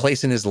this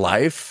place in his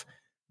life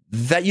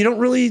that you don't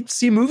really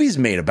see movies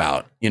made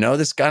about.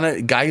 This kind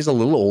of guy who's a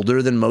little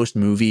older than most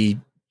movie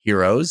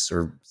heroes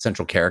or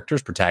central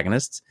characters,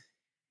 protagonists.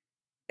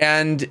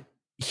 And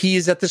he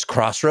is at this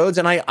crossroads,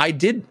 and I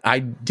did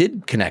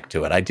connect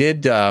to it. I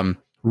did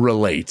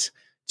relate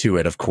to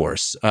it, of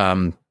course.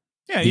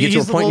 Yeah,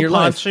 he's a little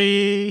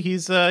paunchy.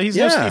 He's no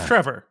Steve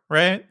Trevor,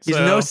 right? He's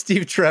no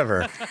Steve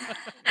Trevor.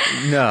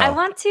 No. I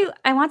want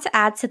to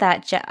add to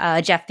that,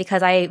 Jeff,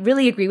 because I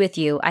really agree with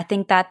you. I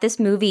think that this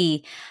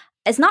movie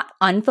is not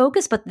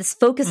unfocused, but this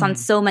focus on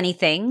so many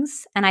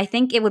things. And I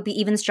think it would be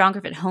even stronger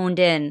if it honed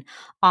in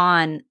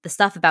on the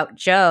stuff about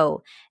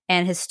Joe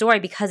and his story,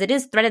 because it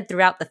is threaded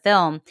throughout the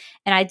film.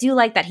 And I do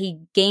like that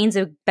he gains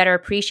a better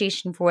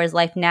appreciation for his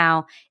life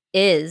now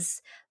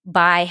is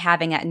by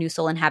having that new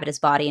soul inhabit his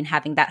body and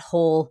having that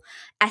whole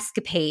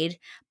escapade.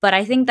 But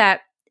I think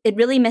that it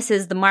really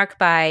misses the mark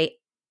by,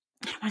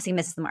 I don't want to say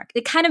misses the mark.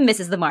 It kind of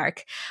misses the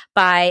mark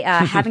by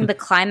having the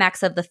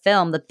climax of the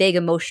film, the big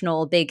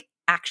emotional, big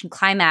action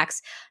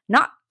climax,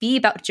 not be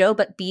about Joe,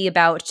 but be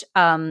about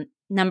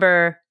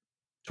number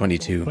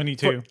 22.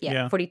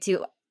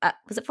 42.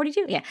 Was it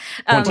 42? Yeah.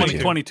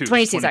 22.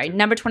 22, sorry.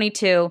 Number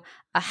 22,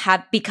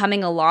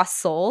 becoming a lost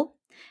soul.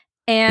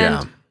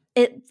 And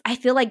I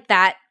feel like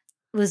that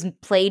was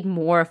played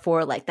more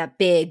for like that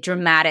big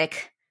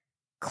dramatic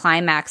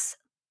climax,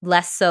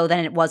 less so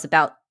than it was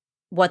about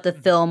what the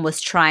film was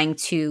trying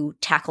to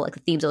tackle, like the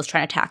themes it was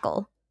trying to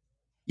tackle.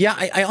 Yeah,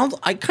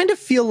 I kind of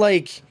feel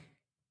like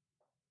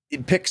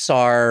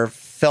Pixar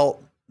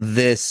felt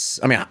this.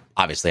 I mean,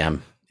 obviously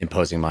I'm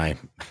imposing my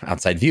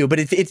outside view, but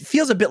it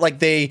feels a bit like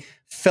they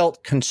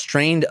felt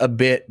constrained a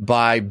bit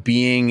by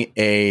being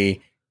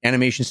a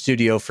animation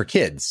studio for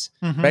kids,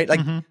 right? Like,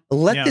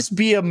 let this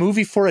be a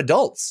movie for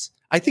adults.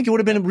 I think it would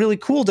have been really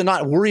cool to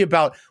not worry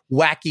about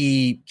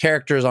wacky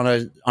characters on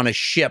a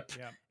ship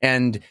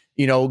and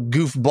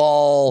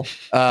goofball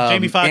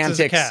Jamie Foxx antics. Is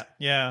a cat.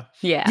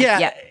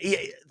 Yeah.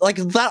 Like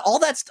that. All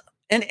that stuff.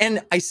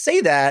 And I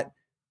say that,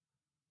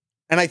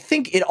 and I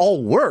think it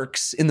all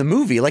works in the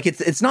movie. Like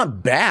it's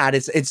not bad.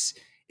 It's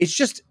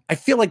just I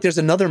feel like there's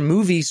another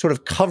movie sort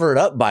of covered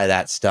up by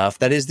that stuff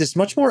that is this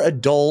much more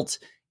adult,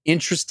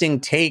 interesting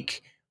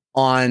take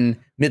on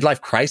midlife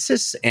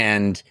crisis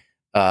and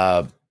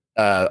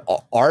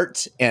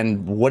art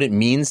and what it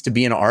means to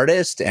be an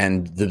artist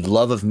and the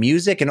love of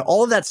music and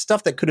all of that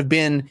stuff that could have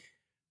been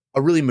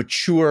a really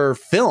mature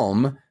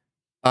film,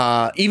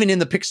 even in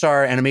the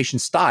Pixar animation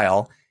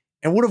style,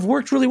 and would have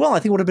worked really well. I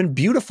think it would have been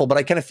beautiful, but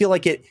I kind of feel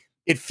like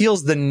it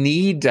feels the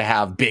need to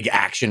have big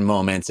action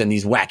moments and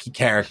these wacky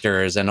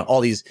characters and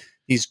all these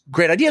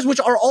great ideas, which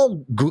are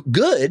all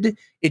good.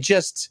 It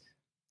just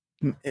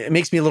it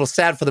makes me a little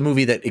sad for the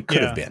movie that it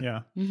could have been.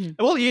 Yeah.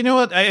 Mm-hmm. Well, you know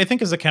what? I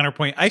think as a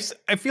counterpoint, I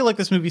feel like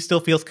this movie still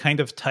feels kind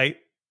of tight.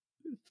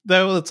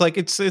 Though it's like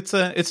it's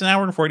an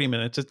hour and 40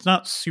 minutes. It's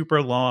not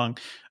super long.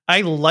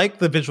 I like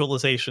the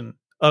visualization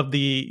of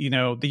the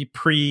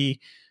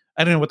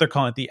I don't know what they're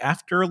calling it, the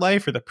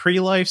afterlife or the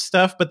pre-life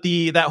stuff, but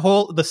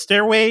the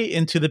stairway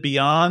into the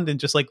beyond and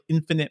just like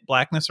infinite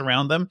blackness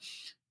around them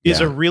is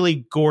a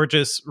really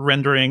gorgeous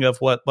rendering of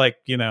what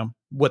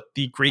what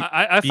the great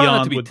I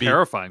found it to be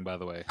terrifying, by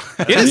the way.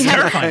 It is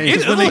terrifying.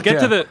 When they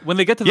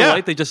get to the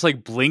light, they just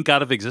like blink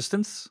out of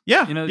existence.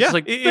 Yeah, it's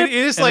like it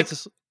is like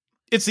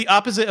it's the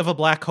opposite of a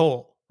black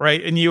hole,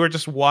 right? And you are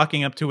just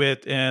walking up to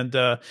it, and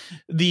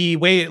the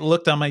way it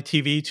looked on my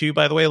TV too.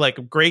 By the way,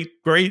 like great.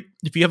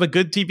 If you have a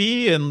good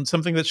TV and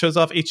something that shows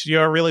off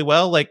HDR really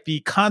well, like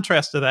the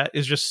contrast to that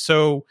is just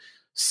so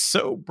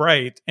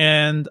bright.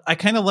 And I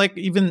kind of like,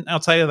 even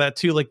outside of that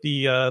too, like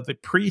the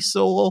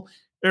pre-soul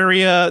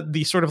area,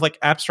 the sort of like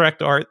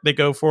abstract art they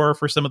go for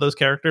some of those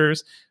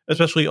characters,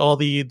 especially all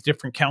the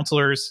different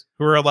counselors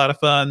who are a lot of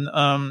fun.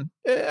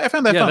 I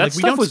found that fun. That like,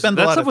 we don't spend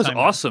a lot of time. That stuff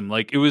was awesome.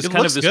 Like it was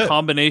kind of this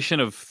combination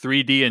of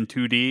 3D and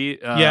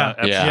 2D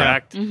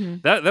abstract. Mm-hmm.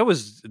 That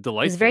was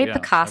delightful. It was very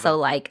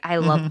Picasso-like. I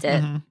loved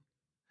it. Mm-hmm.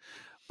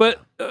 But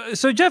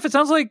so Jeff, it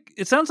sounds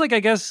like I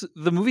guess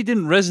the movie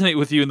didn't resonate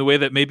with you in the way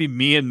that maybe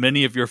me and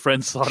many of your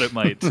friends thought it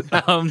might.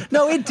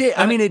 No, it did.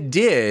 I mean, it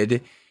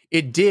did.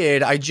 It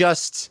did. I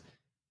just.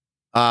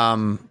 I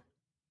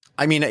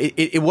mean,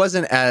 it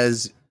wasn't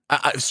as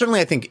certainly.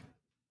 I think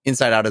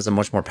Inside Out is a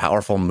much more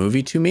powerful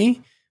movie to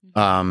me,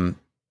 on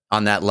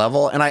that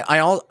level. And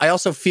I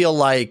also feel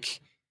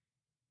like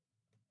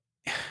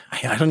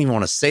I don't even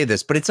want to say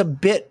this, but it's a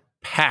bit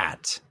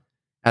pat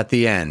at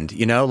the end.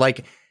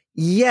 Like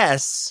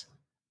yes,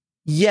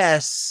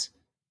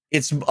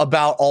 it's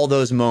about all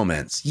those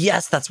moments.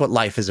 Yes, that's what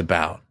life is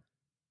about.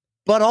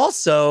 But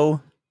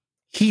also,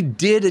 he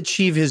did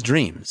achieve his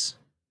dreams.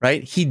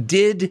 Right? He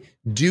did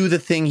do the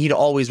thing he'd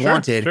always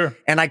wanted. Sure.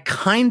 And I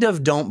kind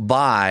of don't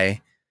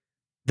buy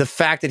the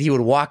fact that he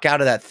would walk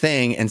out of that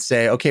thing and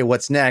say, okay,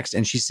 what's next?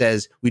 And she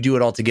says, we do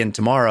it all again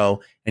tomorrow.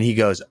 And he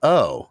goes,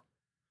 oh,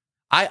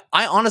 I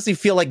honestly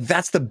feel like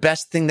that's the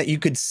best thing that you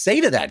could say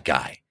to that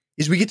guy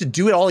is we get to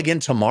do it all again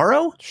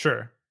tomorrow.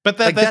 Sure. But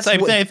I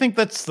think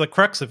that's the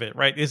crux of it,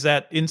 right? Is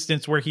that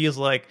instance where he is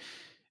like,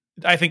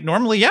 I think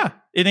normally,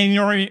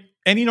 in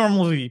any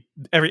normal movie,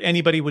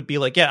 anybody would be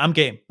like, yeah, I'm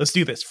game. Let's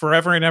do this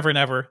forever and ever and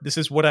ever. This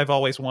is what I've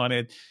always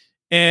wanted.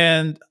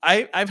 And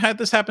I've had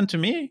this happen to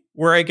me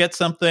where I get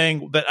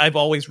something that I've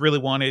always really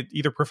wanted,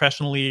 either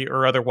professionally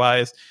or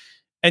otherwise.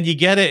 And you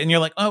get it and you're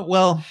like, oh,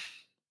 well,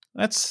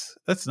 that's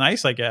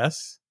nice, I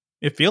guess.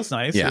 It feels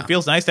nice. Yeah. It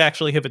feels nice to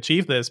actually have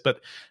achieved this.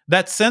 But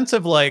that sense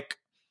of like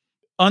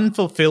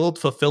unfulfilled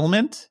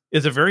fulfillment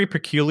is a very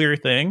peculiar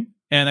thing.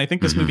 And I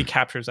think this movie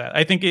captures that.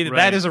 I think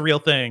that is a real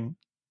thing.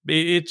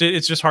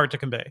 It's just hard to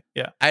convey.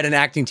 Yeah. I had an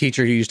acting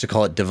teacher who used to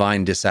call it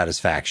divine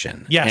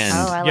dissatisfaction. Yes. And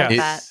I love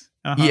that.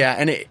 Uh-huh. Yeah.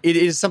 And it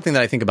is something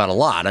that I think about a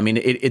lot. I mean,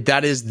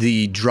 that is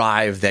the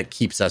drive that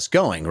keeps us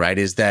going, right?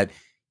 Is that,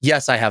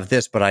 yes, I have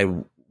this, but I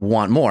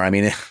want more. I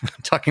mean, I'm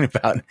talking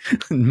about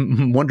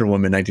Wonder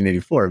Woman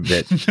 1984 a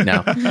bit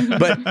now,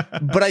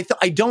 but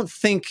I don't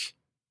think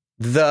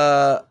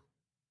the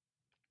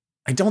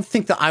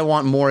I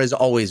want more is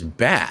always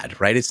bad,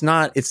 right? It's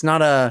not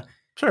a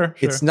sure.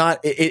 It's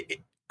not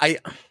I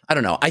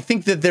don't know. I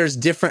think that there's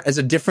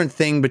a different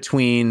thing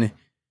between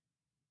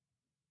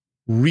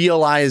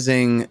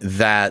realizing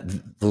that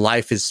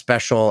life is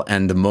special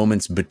and the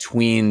moments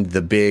between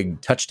the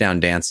big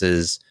touchdown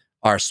dances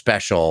are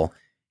special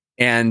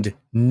and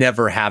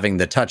never having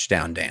the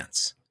touchdown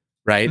dance,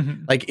 right?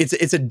 Mm-hmm. Like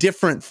it's a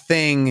different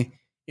thing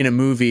in a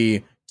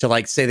movie to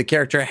like say the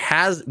character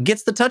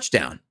gets the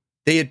touchdown.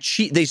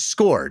 They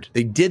scored.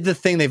 They did the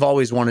thing they've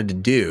always wanted to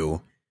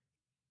do.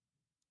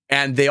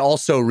 And they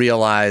also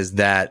realize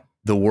that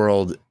the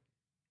world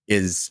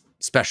is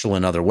special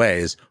in other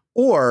ways,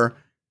 or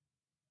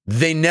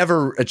they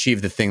never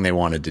achieved the thing they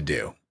wanted to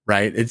do.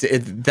 Right?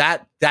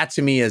 That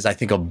to me is, I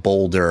think, a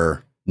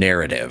bolder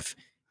narrative.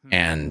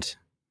 And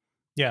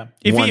yeah,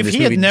 if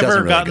he had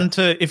never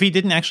if he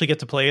didn't actually get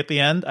to play at the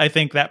end, I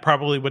think that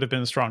probably would have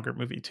been a stronger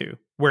movie too,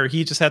 where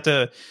he just had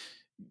to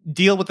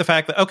deal with the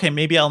fact that, okay,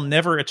 maybe I'll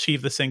never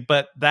achieve this thing,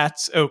 but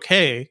that's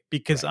okay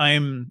because I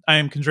am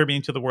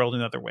contributing to the world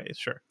in other ways.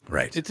 Sure.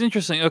 Right. It's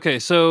interesting. Okay.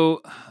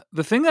 So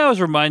the thing that I was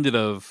reminded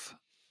of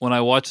when I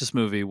watched this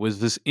movie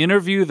was this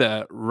interview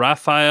that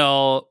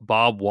Raphael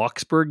Bob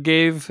Waksberg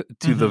gave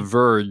to The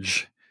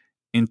Verge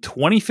in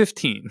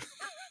 2015.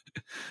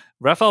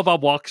 Raphael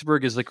Bob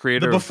Waksberg is the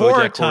creator of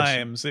Before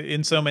Times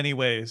in so many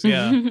ways.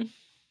 Yeah.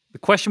 The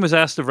question was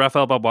asked of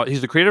Raphael Bob.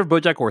 He's the creator of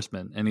BoJack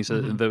Horseman, and he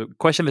said the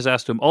question is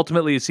asked to him.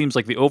 Ultimately, it seems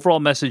like the overall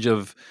message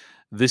of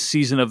this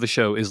season of the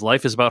show is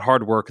life is about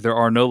hard work. There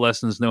are no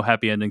lessons, no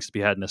happy endings to be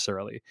had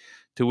necessarily.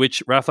 To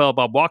which Raphael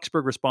Bob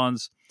Waksberg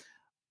responds,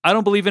 "I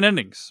don't believe in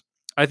endings.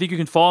 I think you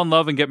can fall in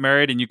love and get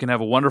married and you can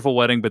have a wonderful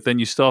wedding, but then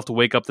you still have to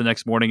wake up the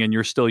next morning and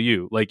you're still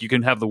you. Like, you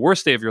can have the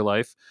worst day of your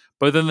life,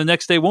 but then the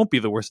next day won't be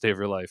the worst day of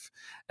your life.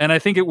 And I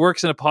think it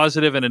works in a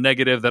positive and a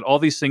negative, that all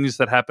these things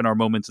that happen are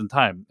moments in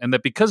time. And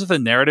that because of the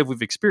narrative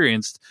we've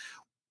experienced,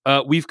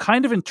 we've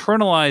kind of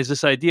internalized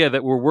this idea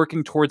that we're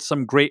working towards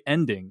some great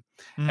ending.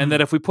 And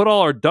that if we put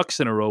all our ducks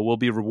in a row, we'll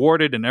be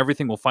rewarded and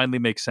everything will finally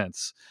make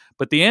sense.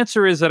 But the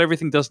answer is that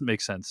everything doesn't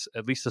make sense,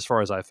 at least as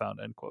far as I found,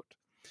 end quote.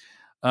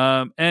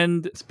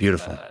 And it's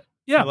beautiful.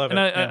 Yeah,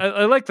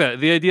 I like that.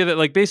 The idea that,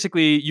 like,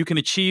 basically you can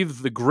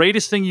achieve the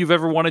greatest thing you've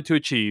ever wanted to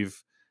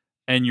achieve,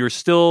 and you're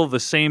still the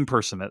same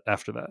person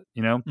after that,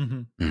 you know?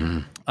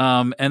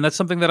 And that's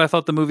something that I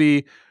thought the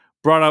movie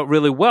brought out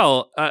really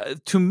well.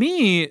 To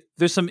me,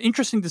 there's some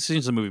interesting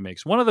decisions the movie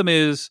makes. One of them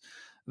is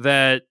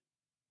that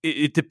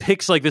it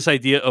depicts, like, this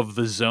idea of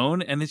the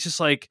zone, and it's just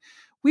like,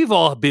 we've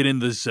all been in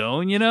the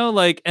zone, you know,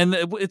 like, and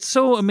it's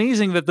so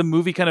amazing that the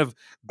movie kind of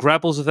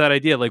grapples with that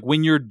idea. Like,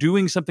 when you're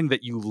doing something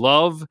that you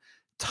love,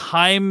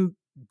 time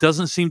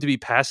doesn't seem to be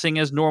passing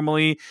as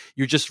normally.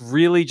 You're just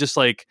really just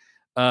like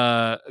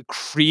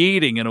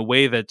creating in a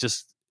way that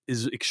just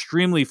is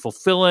extremely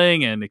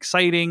fulfilling and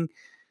exciting.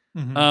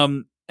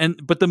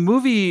 But the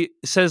movie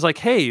says, like,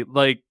 hey,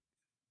 like,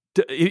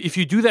 if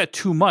you do that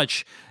too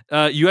much,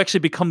 you actually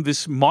become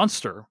this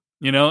monster,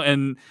 you know,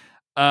 and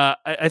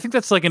I think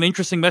that's like an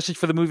interesting message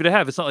for the movie to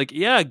have. It's not like,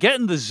 yeah, get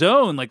in the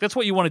zone. Like, that's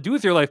what you want to do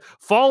with your life.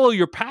 Follow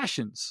your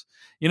passions.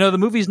 You know, the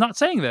movie's not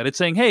saying that. It's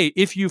saying, hey,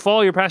 if you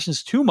follow your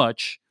passions too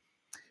much,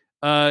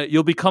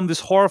 you'll become this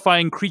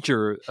horrifying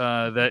creature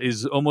that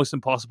is almost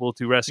impossible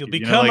to rescue. You'll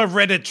become a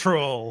Reddit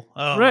troll.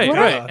 Oh,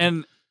 right.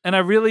 And I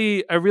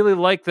really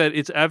like that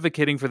it's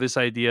advocating for this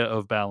idea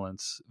of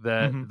balance.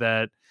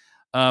 That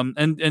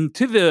and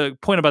to the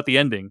point about the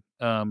ending.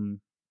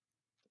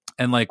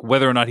 And like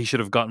whether or not he should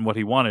have gotten what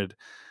he wanted.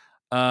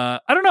 I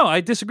don't know.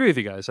 I disagree with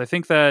you guys. I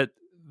think that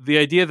the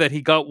idea that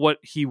he got what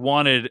he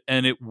wanted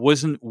and it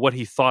wasn't what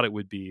he thought it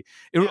would be.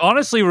 It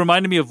honestly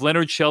reminded me of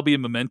Leonard Shelby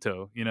in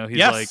Memento. You know, he's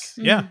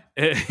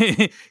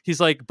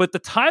like, but the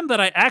time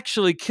that I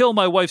actually kill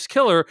my wife's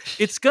killer,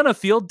 it's gonna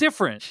feel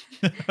different.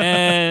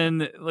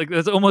 And like,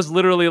 that's almost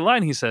literally a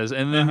line he says.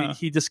 And then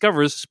he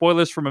discovers,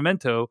 spoilers for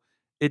Memento,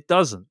 it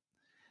doesn't.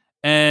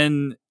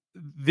 And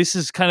this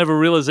is kind of a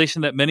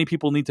realization that many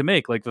people need to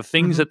make. Like, the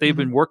things that they've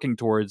been working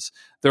towards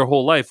their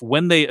whole life,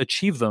 when they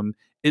achieve them,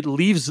 it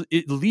leaves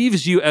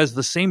you as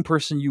the same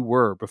person you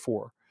were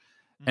before.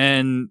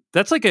 And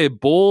that's like a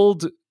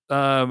bold,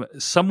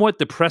 somewhat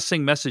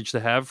depressing message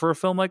to have for a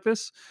film like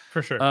this.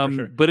 For sure.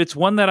 But it's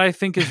one that I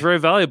think is very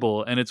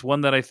valuable. And it's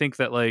one that I think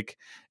that, like,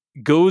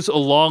 goes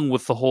along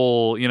with the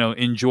whole, you know,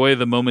 enjoy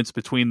the moments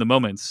between the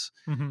moments.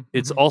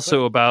 It's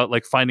also about,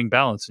 like, finding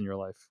balance in your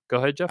life. Go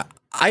ahead, Jeff.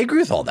 I agree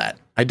with all that.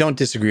 I don't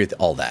disagree with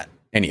all that,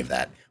 any of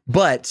that.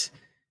 But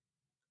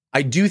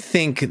I do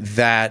think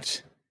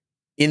that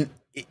in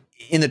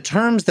the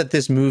terms that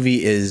this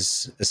movie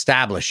is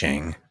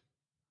establishing,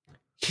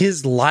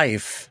 his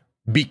life,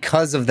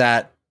 because of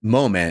that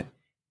moment,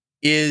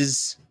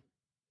 is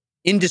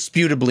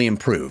indisputably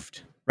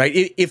improved,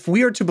 right? If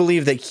we are to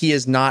believe that he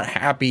is not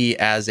happy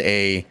as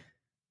a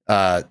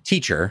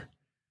teacher,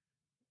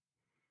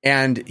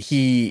 and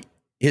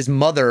his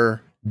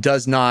mother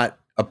does not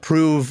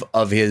approve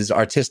of his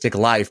artistic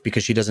life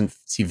because she doesn't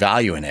see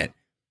value in it,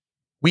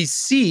 we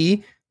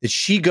see that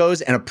she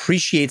goes and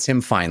appreciates him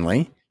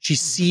finally. She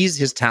sees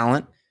his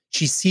talent.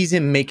 She sees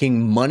him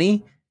making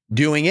money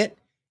doing it.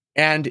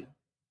 And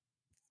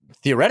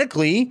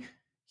theoretically,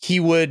 he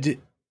would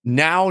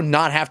now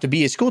not have to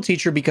be a school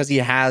teacher because he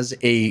has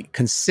a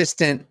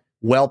consistent,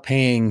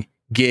 well-paying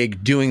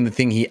gig doing the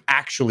thing he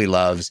actually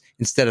loves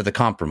instead of the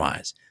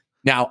compromise.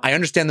 Now, I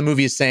understand the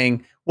movie is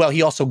saying, well,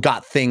 he also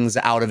got things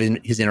out of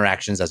his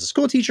interactions as a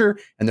school teacher,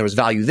 and there was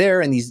value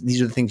there, and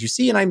these are the things you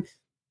see, and I'm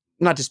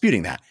not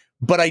disputing that.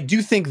 But I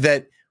do think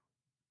that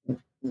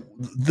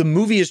the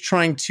movie is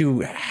trying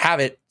to have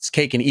its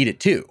cake and eat it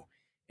too.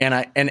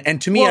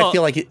 And to me, I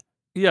feel like it.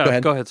 Yeah,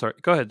 go ahead. Sorry,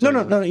 go ahead.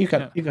 No, you go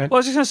ahead. Well, I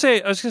was just gonna say,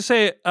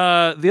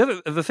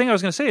 the thing I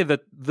was gonna say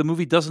that the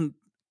movie doesn't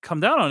come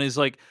down on is,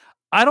 like,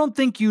 I don't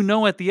think you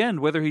know at the end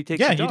whether he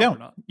takes the job you don't. Or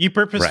not. You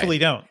purposefully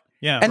don't.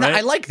 Yeah, and I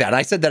like that.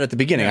 I said that at the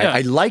beginning.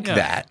 I like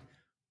that,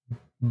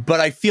 but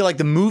I feel like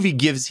the movie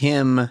gives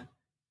him,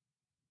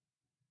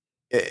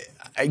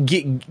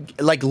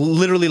 like,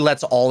 literally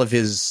lets all of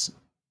his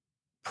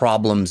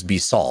problems be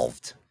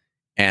solved,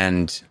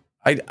 and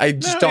I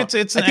just don't.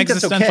 It's an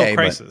existential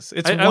crisis.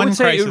 It's I would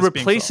say it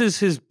replaces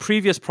his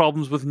previous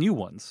problems with new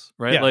ones,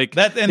 right? Yeah, like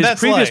his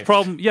previous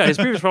problem. Yeah, his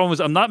previous problem was,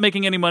 I'm not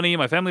making any money.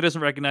 My family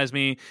doesn't recognize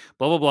me.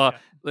 Blah blah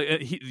blah.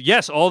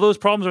 Yes, all those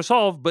problems are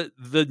solved, but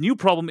the new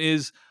problem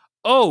is,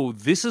 oh,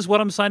 this is what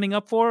I'm signing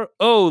up for.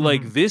 Oh,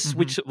 like this,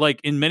 which,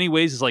 like, in many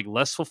ways is, like,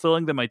 less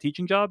fulfilling than my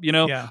teaching job, you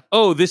know? Yeah.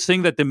 Oh, this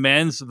thing that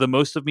demands the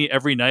most of me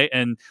every night,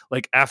 and,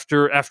 like,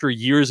 after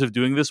years of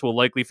doing this will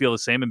likely feel the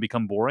same and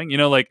become boring, you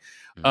know, like,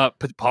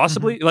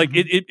 possibly. Like,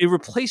 it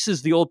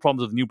replaces the old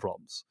problems with new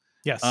problems.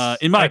 Yes,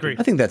 in my I agree.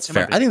 I think that's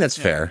fair. I think that's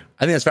fair.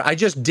 I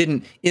just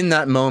didn't, in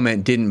that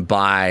moment, didn't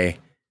buy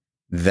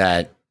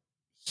that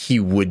he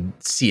would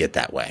see it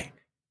that way.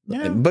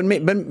 Yeah. But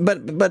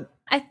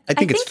I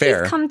think it's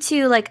fair. He's come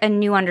to like a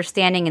new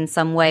understanding in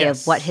some way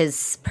of what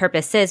his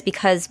purpose is,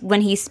 because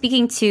when he's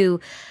speaking to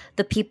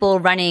the people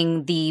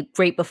running the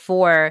Great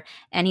Before,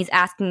 and he's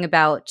asking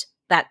about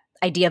that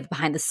idea of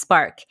behind the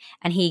spark,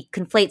 and he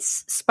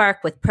conflates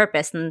spark with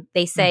purpose, and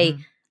they say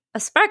a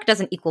spark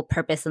doesn't equal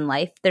purpose in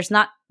life. There's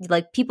not,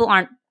 like, people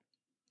aren't,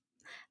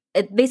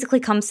 it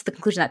basically comes to the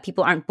conclusion that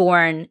people aren't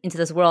born into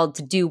this world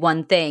to do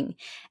one thing.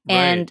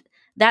 And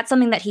that's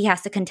something that he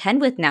has to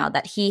contend with now,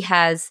 that he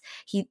has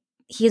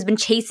been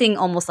chasing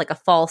almost like a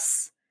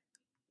false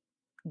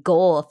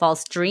goal, a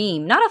false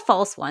dream, not a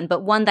false one,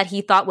 but one that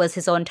he thought was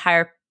his own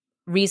entire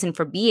reason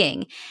for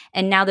being.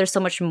 And now there's so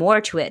much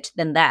more to it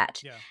than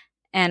that. Yeah.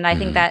 And I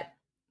think that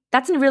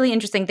that's a really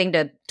interesting thing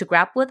to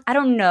grapple with. I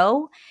don't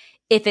know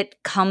if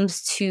it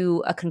comes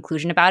to a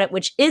conclusion about it,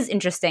 which is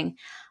interesting.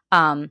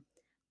 Yeah,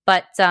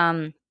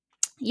 I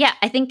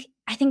think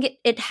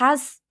it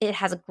has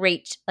a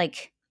great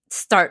like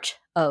start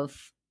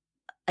of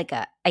like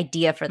a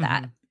idea for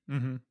that.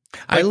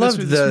 I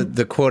loved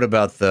the quote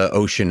about the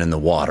ocean and the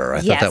water.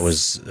 I thought that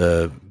was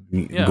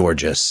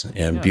gorgeous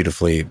and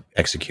beautifully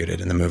executed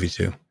in the movie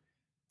too.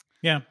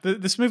 Yeah,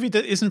 this movie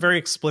isn't very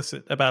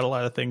explicit about a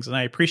lot of things, and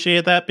I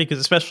appreciate that, because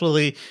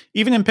especially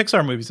even in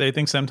Pixar movies, I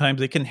think sometimes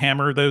they can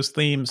hammer those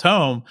themes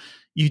home.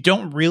 You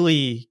don't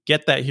really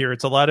get that here.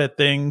 It's a lot of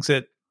things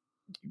that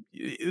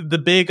the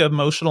big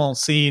emotional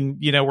scene,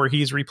 you know, where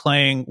he's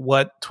replaying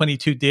what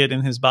 22 did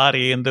in his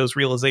body, and those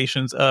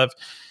realizations of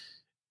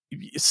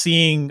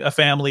seeing a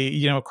family,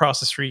 you know, across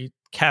the street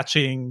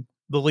catching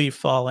the leaf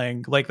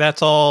falling, like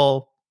that's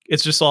all,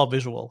 it's just all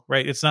visual,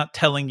 right? It's not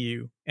telling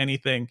you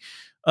anything.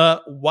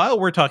 While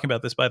we're talking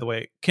about this, by the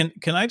way, can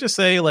I just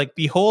say, like,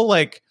 the whole,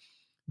 like,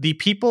 the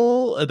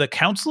people, the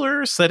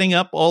counselor setting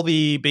up all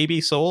the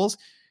baby souls,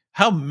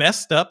 how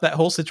messed up that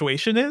whole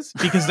situation is,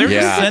 because they're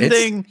just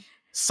sending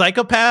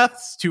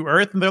psychopaths to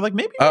Earth, and they're like,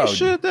 maybe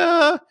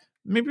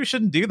we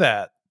shouldn't do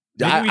that.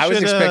 I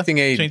was expecting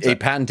a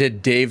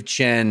patented Dave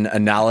Chen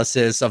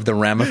analysis of the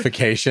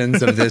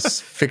ramifications of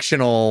this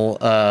fictional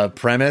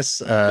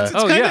premise. It's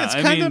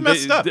kind of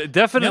messed up.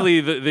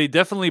 They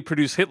definitely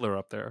produce Hitler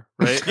up there,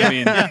 right?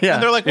 And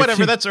they're like,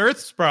 whatever, that's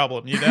Earth's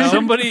problem, you know?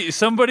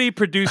 Somebody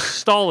produced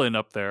Stalin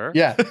up there.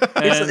 Yeah,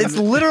 it's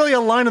literally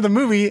a line of the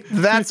movie.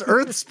 That's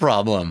Earth's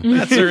problem.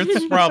 That's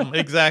Earth's problem.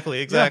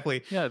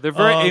 Exactly. Yeah, they're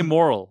very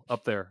amoral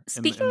up there.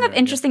 Speaking of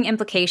interesting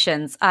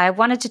implications, I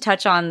wanted to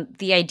touch on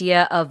the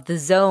idea of the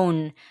zone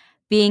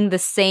being the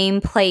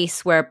same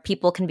place where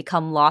people can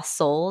become lost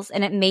souls.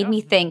 And it made me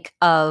think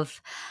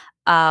of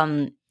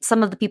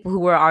some of the people who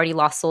were already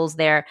lost souls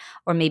there,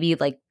 or maybe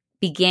like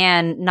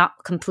began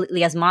not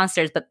completely as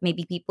monsters, but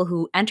maybe people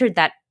who entered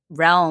that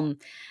realm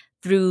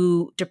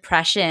through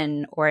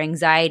depression or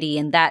anxiety,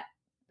 and that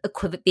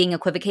being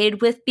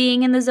equivocated with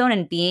being in the zone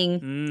and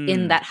being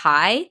in that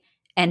high,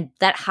 and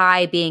that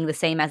high being the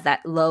same as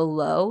that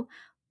low.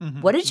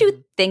 What did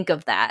you think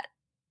of that?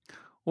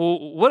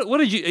 Well, what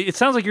did you? It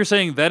sounds like you're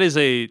saying that is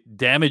a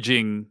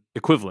damaging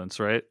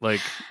equivalence, right? Like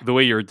the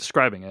way you're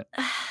describing it.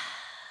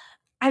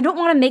 I don't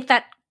want to make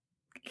that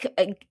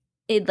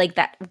like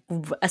that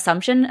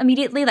assumption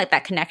immediately, like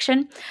that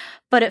connection,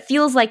 but it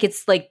feels like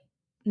it's like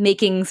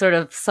making sort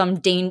of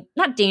some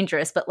not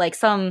dangerous, but like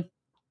some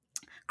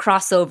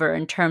crossover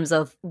in terms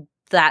of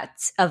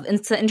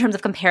in terms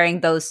of comparing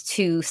those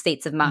two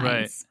states of minds.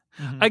 Right.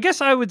 I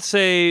guess I would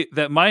say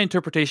that my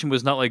interpretation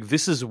was not like,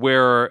 this is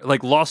where,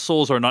 like, lost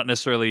souls are not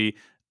necessarily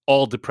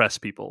all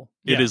depressed people.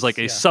 It is like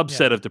a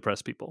subset of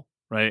depressed people,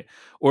 right?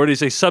 Or it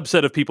is a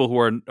subset of people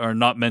who are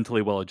not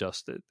mentally well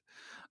adjusted,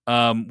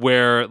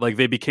 where like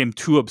they became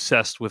too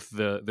obsessed with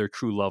their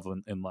true love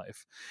in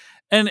life.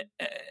 And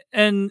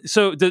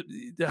so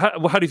how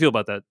do you feel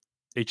about that,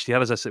 HT? How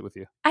does that sit with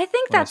you? I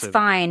think that's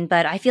fine,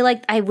 but I feel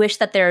like I wish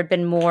that there had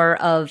been more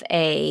of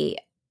a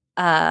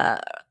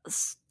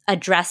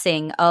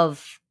addressing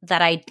of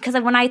that. Because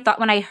when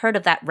I heard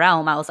of that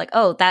realm, I was like,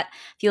 oh, that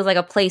feels like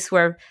a place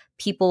where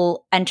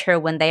people enter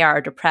when they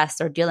are depressed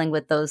or dealing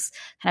with those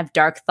kind of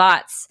dark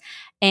thoughts,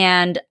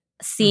 and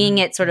seeing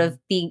it sort of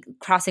being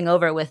crossing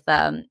over with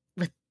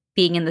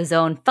being in the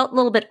zone felt a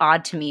little bit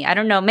odd to me. I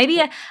don't know.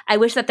 Maybe I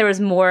wish that there was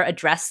more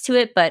address to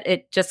it, but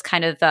it just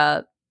kind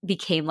of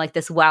became like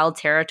this wild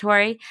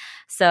territory.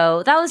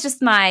 So that was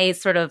just my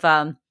sort of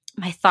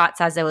my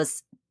thoughts as it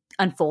was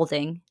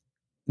unfolding.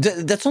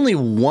 That's only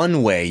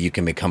one way you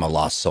can become a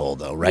lost soul,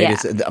 though,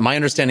 right? Yeah. My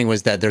understanding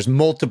was that there's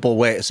multiple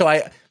ways. So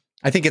I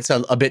think it's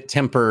a bit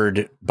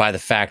tempered by the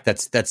fact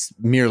that's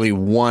merely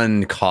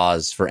one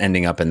cause for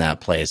ending up in that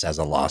place as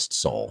a lost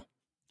soul.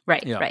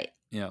 Right.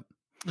 Yeah.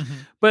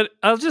 But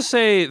I'll just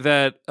say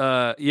that,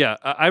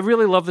 I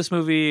really love this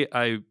movie.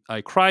 I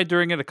cried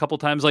during it a couple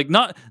times. Like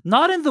not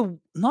in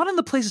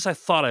the places I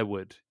thought I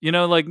would. You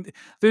know, like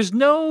there's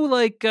no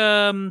like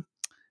first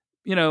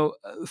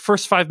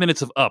 5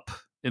 minutes of Up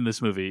in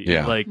this movie.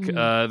 Yeah. Like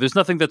there's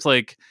nothing that's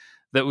like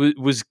that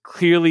was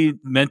clearly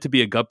meant to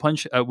be a gut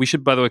punch. We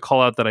should, by the way,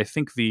 call out that I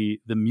think the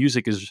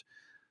music is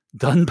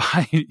done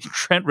by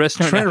Trent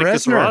Reznor and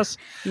Atticus Ross.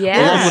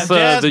 Yeah, along with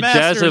the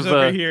jazz of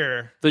over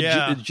here.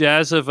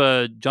 Jazz of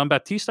John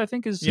Baptiste, I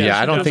think is.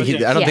 I don't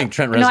think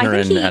Trent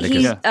Reznor and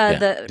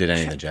Atticus did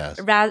any of the jazz.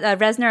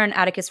 Reznor and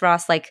Atticus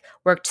Ross like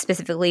worked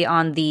specifically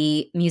on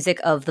the music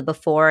of the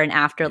before and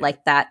after,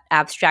 like that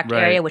abstract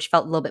area, which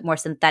felt a little bit more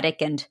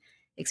synthetic and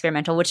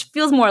experimental, which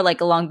feels more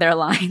like along their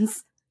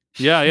lines.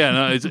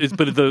 No, it's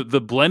but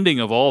the blending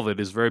of all of it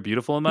is very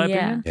beautiful in my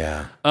opinion.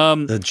 Yeah,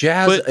 the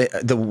jazz,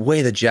 the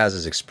way the jazz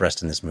is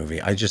expressed in this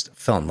movie, I just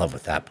fell in love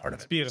with that part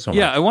of it. It's beautiful. So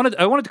I wanted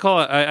to call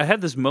it. I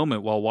had this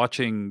moment while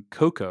watching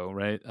Coco,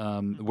 right,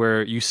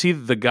 where you see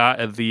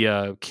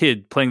the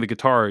kid playing the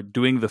guitar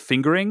doing the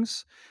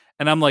fingerings,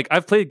 and I'm like,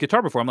 I've played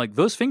guitar before. I'm like,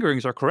 those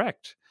fingerings are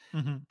correct.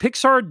 Mm-hmm.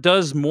 Pixar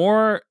does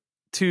more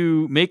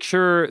to make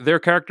sure their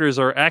characters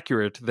are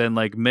accurate than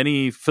like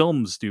many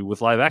films do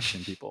with live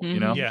action people, you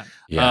know?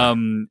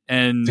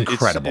 And it's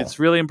incredible. It's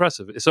really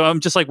impressive. So I'm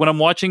just like, when I'm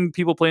watching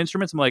people play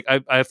instruments, I'm like,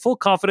 I have full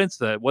confidence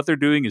that what they're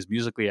doing is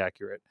musically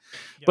accurate.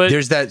 But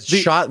there's that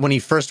shot when he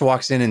first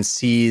walks in and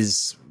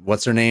sees,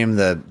 what's her name?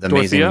 The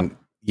amazing,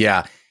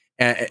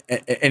 and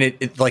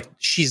it like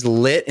she's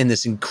lit in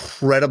this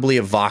incredibly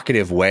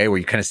evocative way where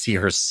you kind of see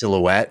her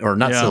silhouette, or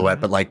not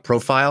silhouette, but like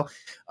profile.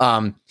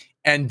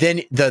 And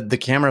then the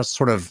camera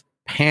sort of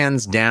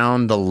pans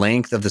down the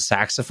length of the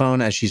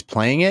saxophone as she's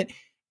playing it.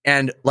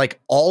 And like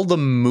all the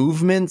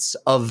movements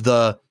of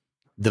the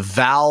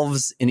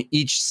valves in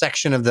each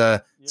section of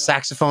the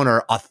saxophone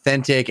are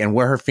authentic, and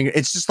where her finger,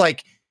 it's just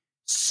like,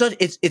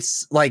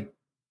 it's like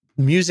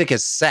music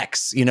is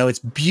sex, you know, it's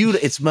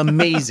beautiful. It's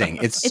amazing.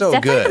 It's so good.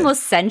 It's definitely the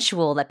most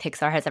sensual that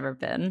Pixar has ever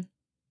been.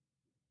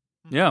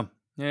 Yeah.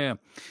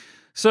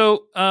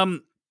 So,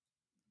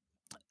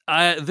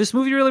 this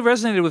movie really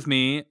resonated with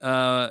me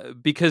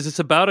because it's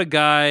about a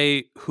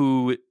guy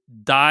who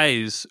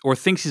dies or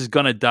thinks he's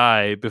gonna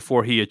die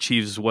before he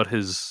achieves what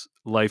his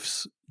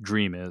life's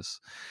dream is.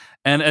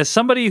 And as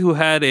somebody who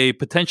had a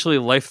potentially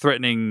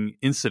life-threatening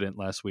incident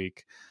last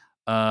week,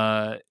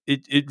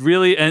 it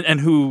really and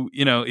who,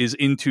 you know, is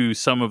into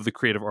some of the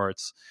creative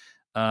arts,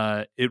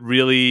 it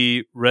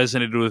really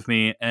resonated with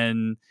me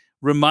and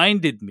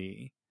reminded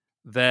me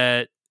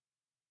that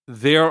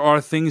there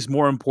are things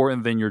more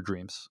important than your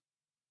dreams.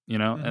 You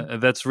know,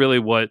 and that's really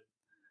what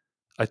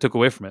I took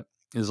away from it,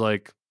 is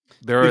like,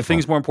 there are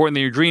things more important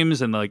than your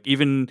dreams. And like,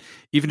 even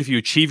if you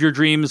achieve your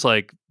dreams,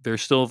 like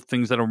there's still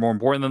things that are more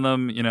important than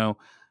them, you know?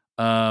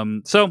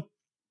 So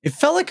it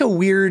felt like a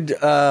weird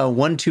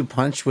 1-2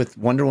 punch with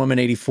Wonder Woman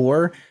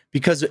 84,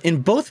 because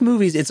in both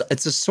movies,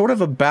 it's a sort of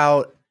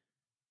about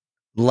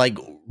like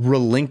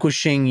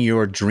relinquishing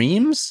your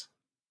dreams,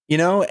 you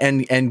know,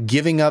 and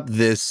giving up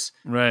this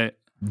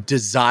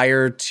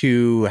desire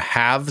to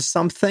have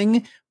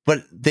something.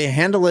 But they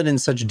handle it in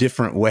such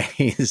different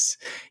ways,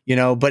 you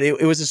know. But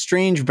it was a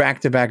strange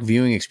back-to-back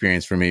viewing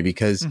experience for me,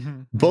 because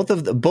both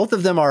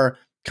of them are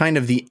kind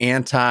of the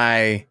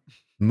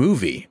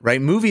anti-movie,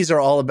 right? Movies are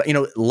all about, you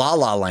know, La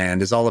La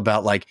Land is all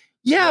about like,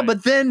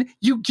 but then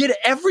you get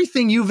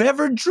everything you've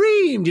ever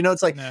dreamed, you know.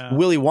 It's like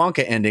Willy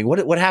Wonka ending.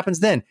 What happens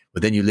then?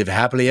 But then you live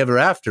happily ever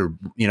after,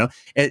 you know,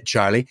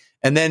 Charlie.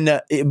 And then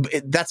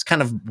that's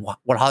kind of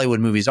what Hollywood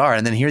movies are.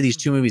 And then here are these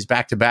two movies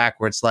back to back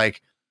where it's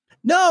like,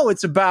 no,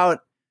 it's about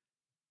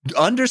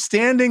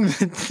understanding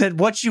that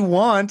what you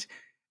want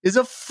is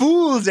a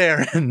fool's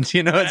errand,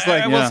 you know. It's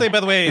like, I will say, by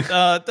the way,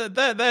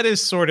 that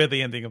is sort of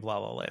the ending of La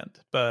La Land,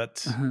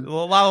 but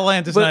La La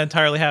Land is not an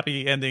entirely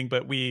happy ending.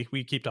 But we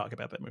keep talking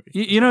about that movie.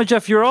 You know,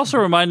 Jeff, you're also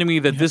reminding me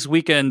that this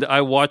weekend I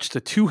watched a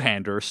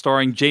two-hander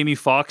starring Jamie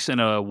Foxx and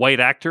a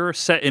white actor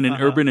set in an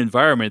urban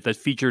environment that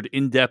featured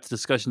in-depth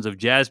discussions of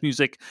jazz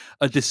music,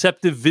 a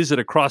deceptive visit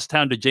across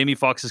town to Jamie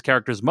Foxx's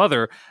character's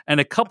mother,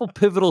 and a couple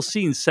pivotal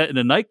scenes set in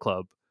a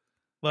nightclub.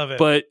 Love it.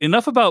 But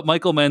enough about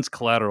Michael Mann's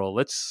Collateral.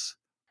 Let's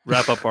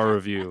wrap up our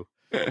review.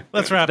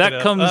 Let's wrap it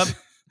up.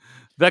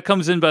 That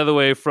comes in, by the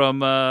way,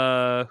 from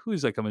who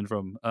is that coming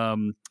from?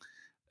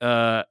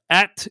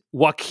 At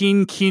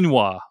Joaquin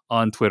Quinoa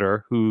on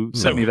Twitter, who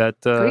sent me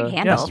that. Great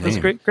handle. That's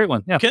a great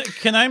one. Yeah.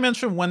 Can I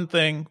mention one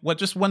thing?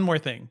 Just one more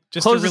thing.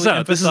 Just close to really this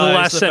out. This is the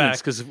last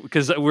sentence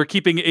because we're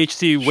keeping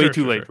HT way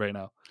too late right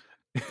now.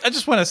 I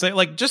just want to say,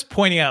 like, just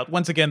pointing out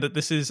once again that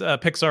this is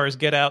Pixar's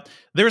Get Out.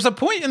 There's a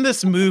point in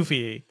this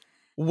movie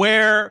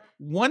where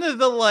one of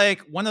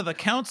the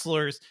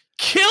counselors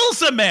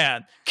kills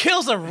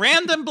a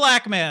random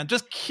black man,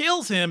 just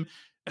kills him,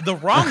 the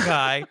wrong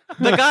guy.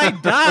 The guy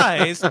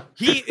dies.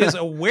 He is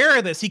aware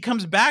of this. He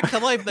comes back to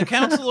life. The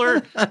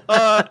counselor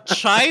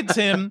chides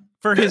him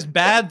for his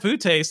bad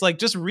food taste, like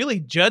just really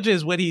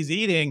judges what he's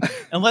eating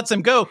and lets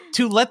him go,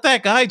 to let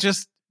that guy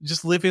just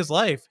live his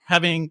life,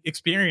 having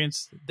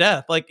experienced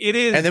death. Like, it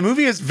is. And the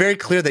movie is very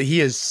clear that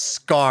he is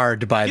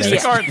scarred by that.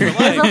 He's scarred for life.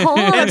 There's a whole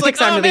It's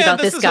Pixar movie about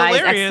this guy's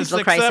hilarious,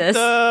 existential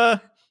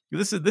crisis.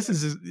 This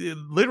is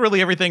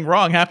literally everything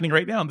wrong happening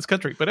right now in this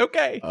country. But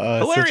okay,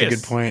 hilarious. Such a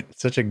good point.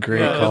 Such a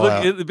great call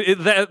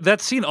out.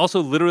 That scene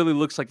also literally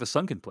looks like the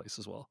sunken place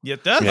as well. Yeah,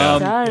 it does.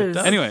 Yeah. It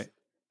does. Anyway,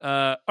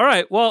 all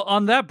right. Well,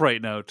 on that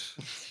bright note,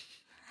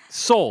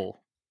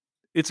 Soul,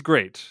 it's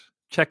great.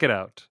 Check it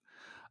out.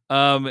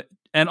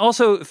 And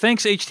also,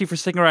 thanks HT for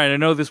sticking around. I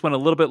know this went a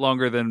little bit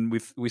longer than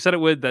we said it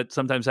would. That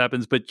sometimes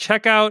happens, but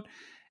check out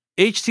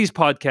HT's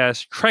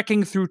podcast,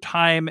 Trekking Through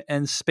Time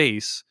and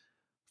Space.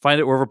 Find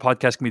it wherever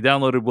podcasts can be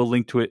downloaded. We'll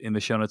link to it in the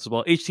show notes as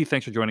well. HT,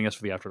 thanks for joining us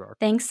for the After Dark.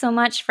 Thanks so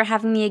much for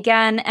having me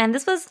again. And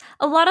this was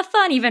a lot of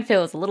fun, even if it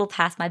was a little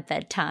past my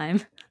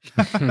bedtime.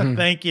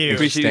 Thank you.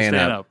 Appreciate you staying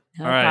up.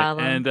 No all right.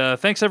 problem. And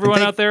thanks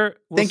everyone out there.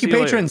 Thank you,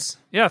 patrons.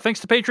 Yeah, thanks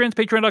to patrons.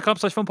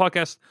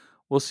 Patreon.com/filmpodcast.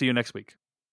 We'll see you next week.